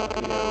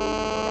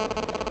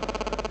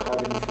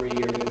 carbon-free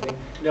or anything?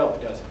 No,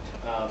 it doesn't.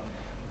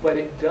 But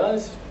it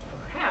does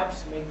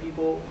perhaps make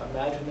people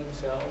imagine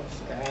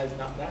themselves as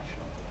not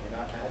national, or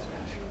not as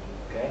national.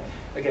 Okay.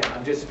 Again,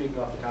 I'm just speaking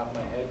off the top of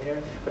my head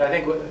here, but I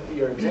think what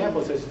your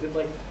example says is that,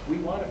 like, we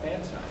want to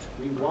fantasize.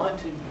 We want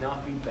to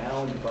not be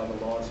bound by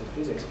the laws of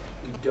physics.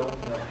 We don't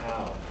know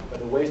how, but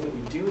the ways that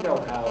we do know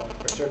how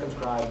are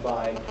circumscribed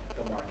by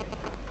the market.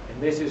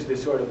 And this is the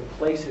sort of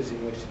places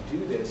in which to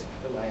do this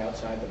that lie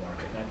outside the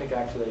market. And I think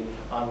actually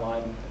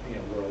online,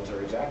 worlds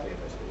are exactly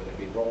this, whether it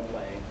be role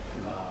playing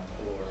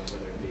or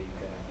whether it be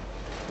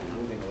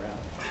moving around.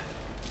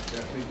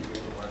 Definitely, you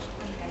get the last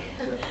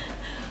one. Okay.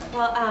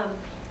 Well,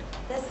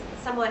 this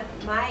somewhat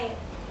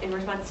in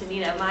response to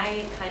Nina,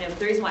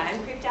 the reason why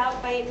I'm creeped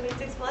out by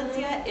 826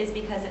 Valencia is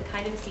because it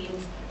kind of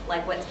seems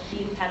like what's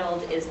being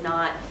peddled is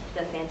not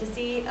the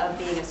fantasy of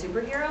being a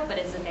superhero, but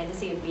it's the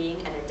fantasy of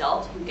being an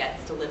adult who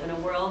gets to live in a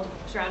world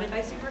surrounded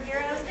by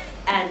superheroes,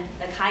 and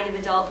the kind of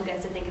adult who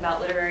gets to think about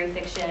literary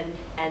fiction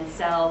and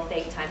sell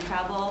fake time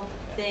travel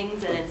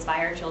things and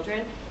inspire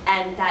children.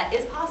 And that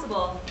is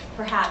possible,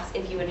 perhaps,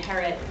 if you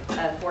inherit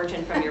a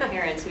fortune from your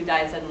parents who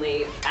died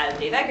suddenly, as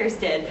Dave Eggers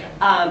did.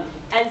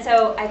 And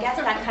so I guess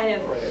that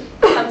kind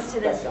of comes to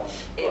this,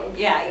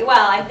 yeah,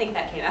 well, I think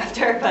that came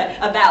after, but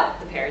about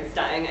the parents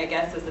dying, I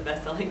guess, was the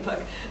best-selling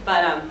book.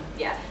 But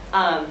yeah.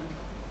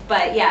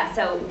 But yeah,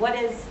 so what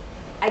is,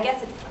 I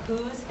guess it's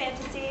whose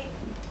fantasy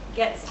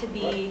gets to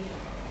be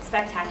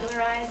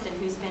spectacularized and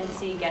whose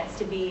fantasy gets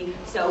to be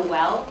so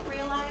well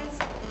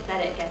realized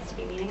that it gets to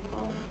be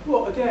meaningful?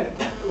 Well, again,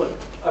 look,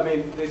 I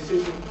mean, this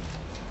isn't,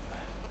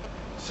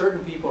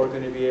 certain people are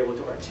going to be able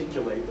to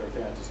articulate their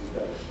fantasies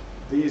better.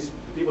 The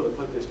people that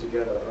put this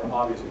together are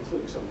obviously,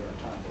 including some New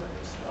York Times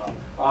writers,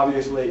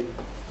 obviously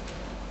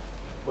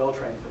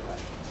well-trained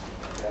professionals,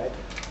 okay?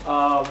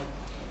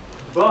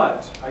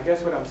 But I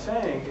guess what I'm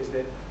saying is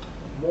that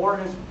Moore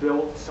has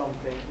built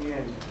something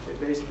in that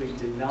basically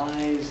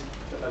denies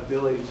the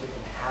ability to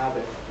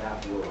inhabit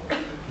that world.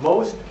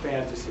 Most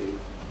fantasy,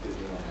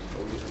 Disneyland,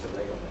 or we just said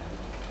Legoland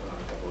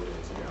a couple of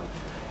days ago,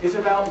 is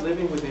about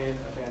living within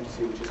a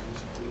fantasy which is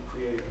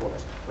created for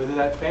us. Whether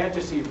that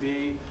fantasy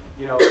be,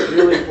 you know,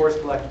 really forced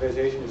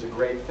collectivization is a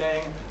great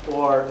thing,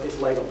 or it's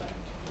Legoland,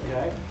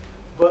 okay?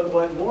 But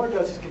what Moore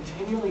does is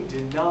continually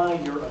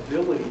deny your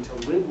ability to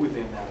live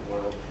within that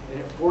world, and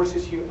it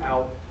forces you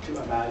out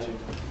to imagine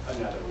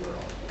another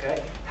world,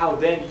 okay? How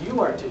then you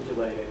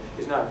articulate it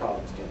is not a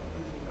problem to deal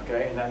with,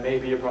 okay? And that may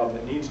be a problem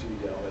that needs to be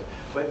dealt with.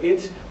 But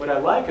it's, what I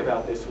like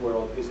about this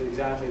world is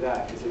exactly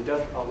that, is it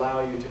doesn't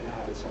allow you to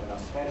inhabit someone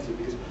else's fantasy,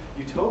 because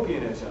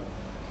utopianism,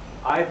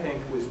 I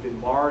think, has been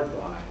marred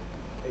by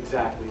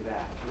exactly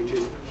that, which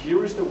is,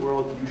 here is the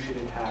world you should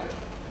inhabit,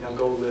 now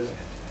go live in it.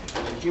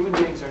 And human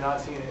beings are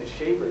not seen as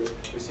shapers,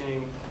 they're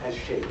seen as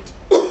shaped.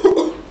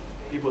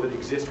 People that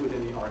exist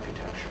within the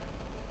architecture,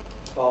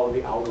 follow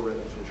the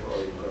algorithms which are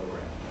already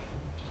programmed.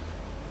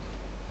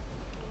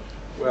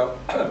 Well,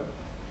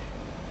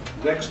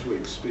 next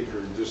week's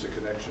speaker, there's a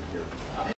connection here.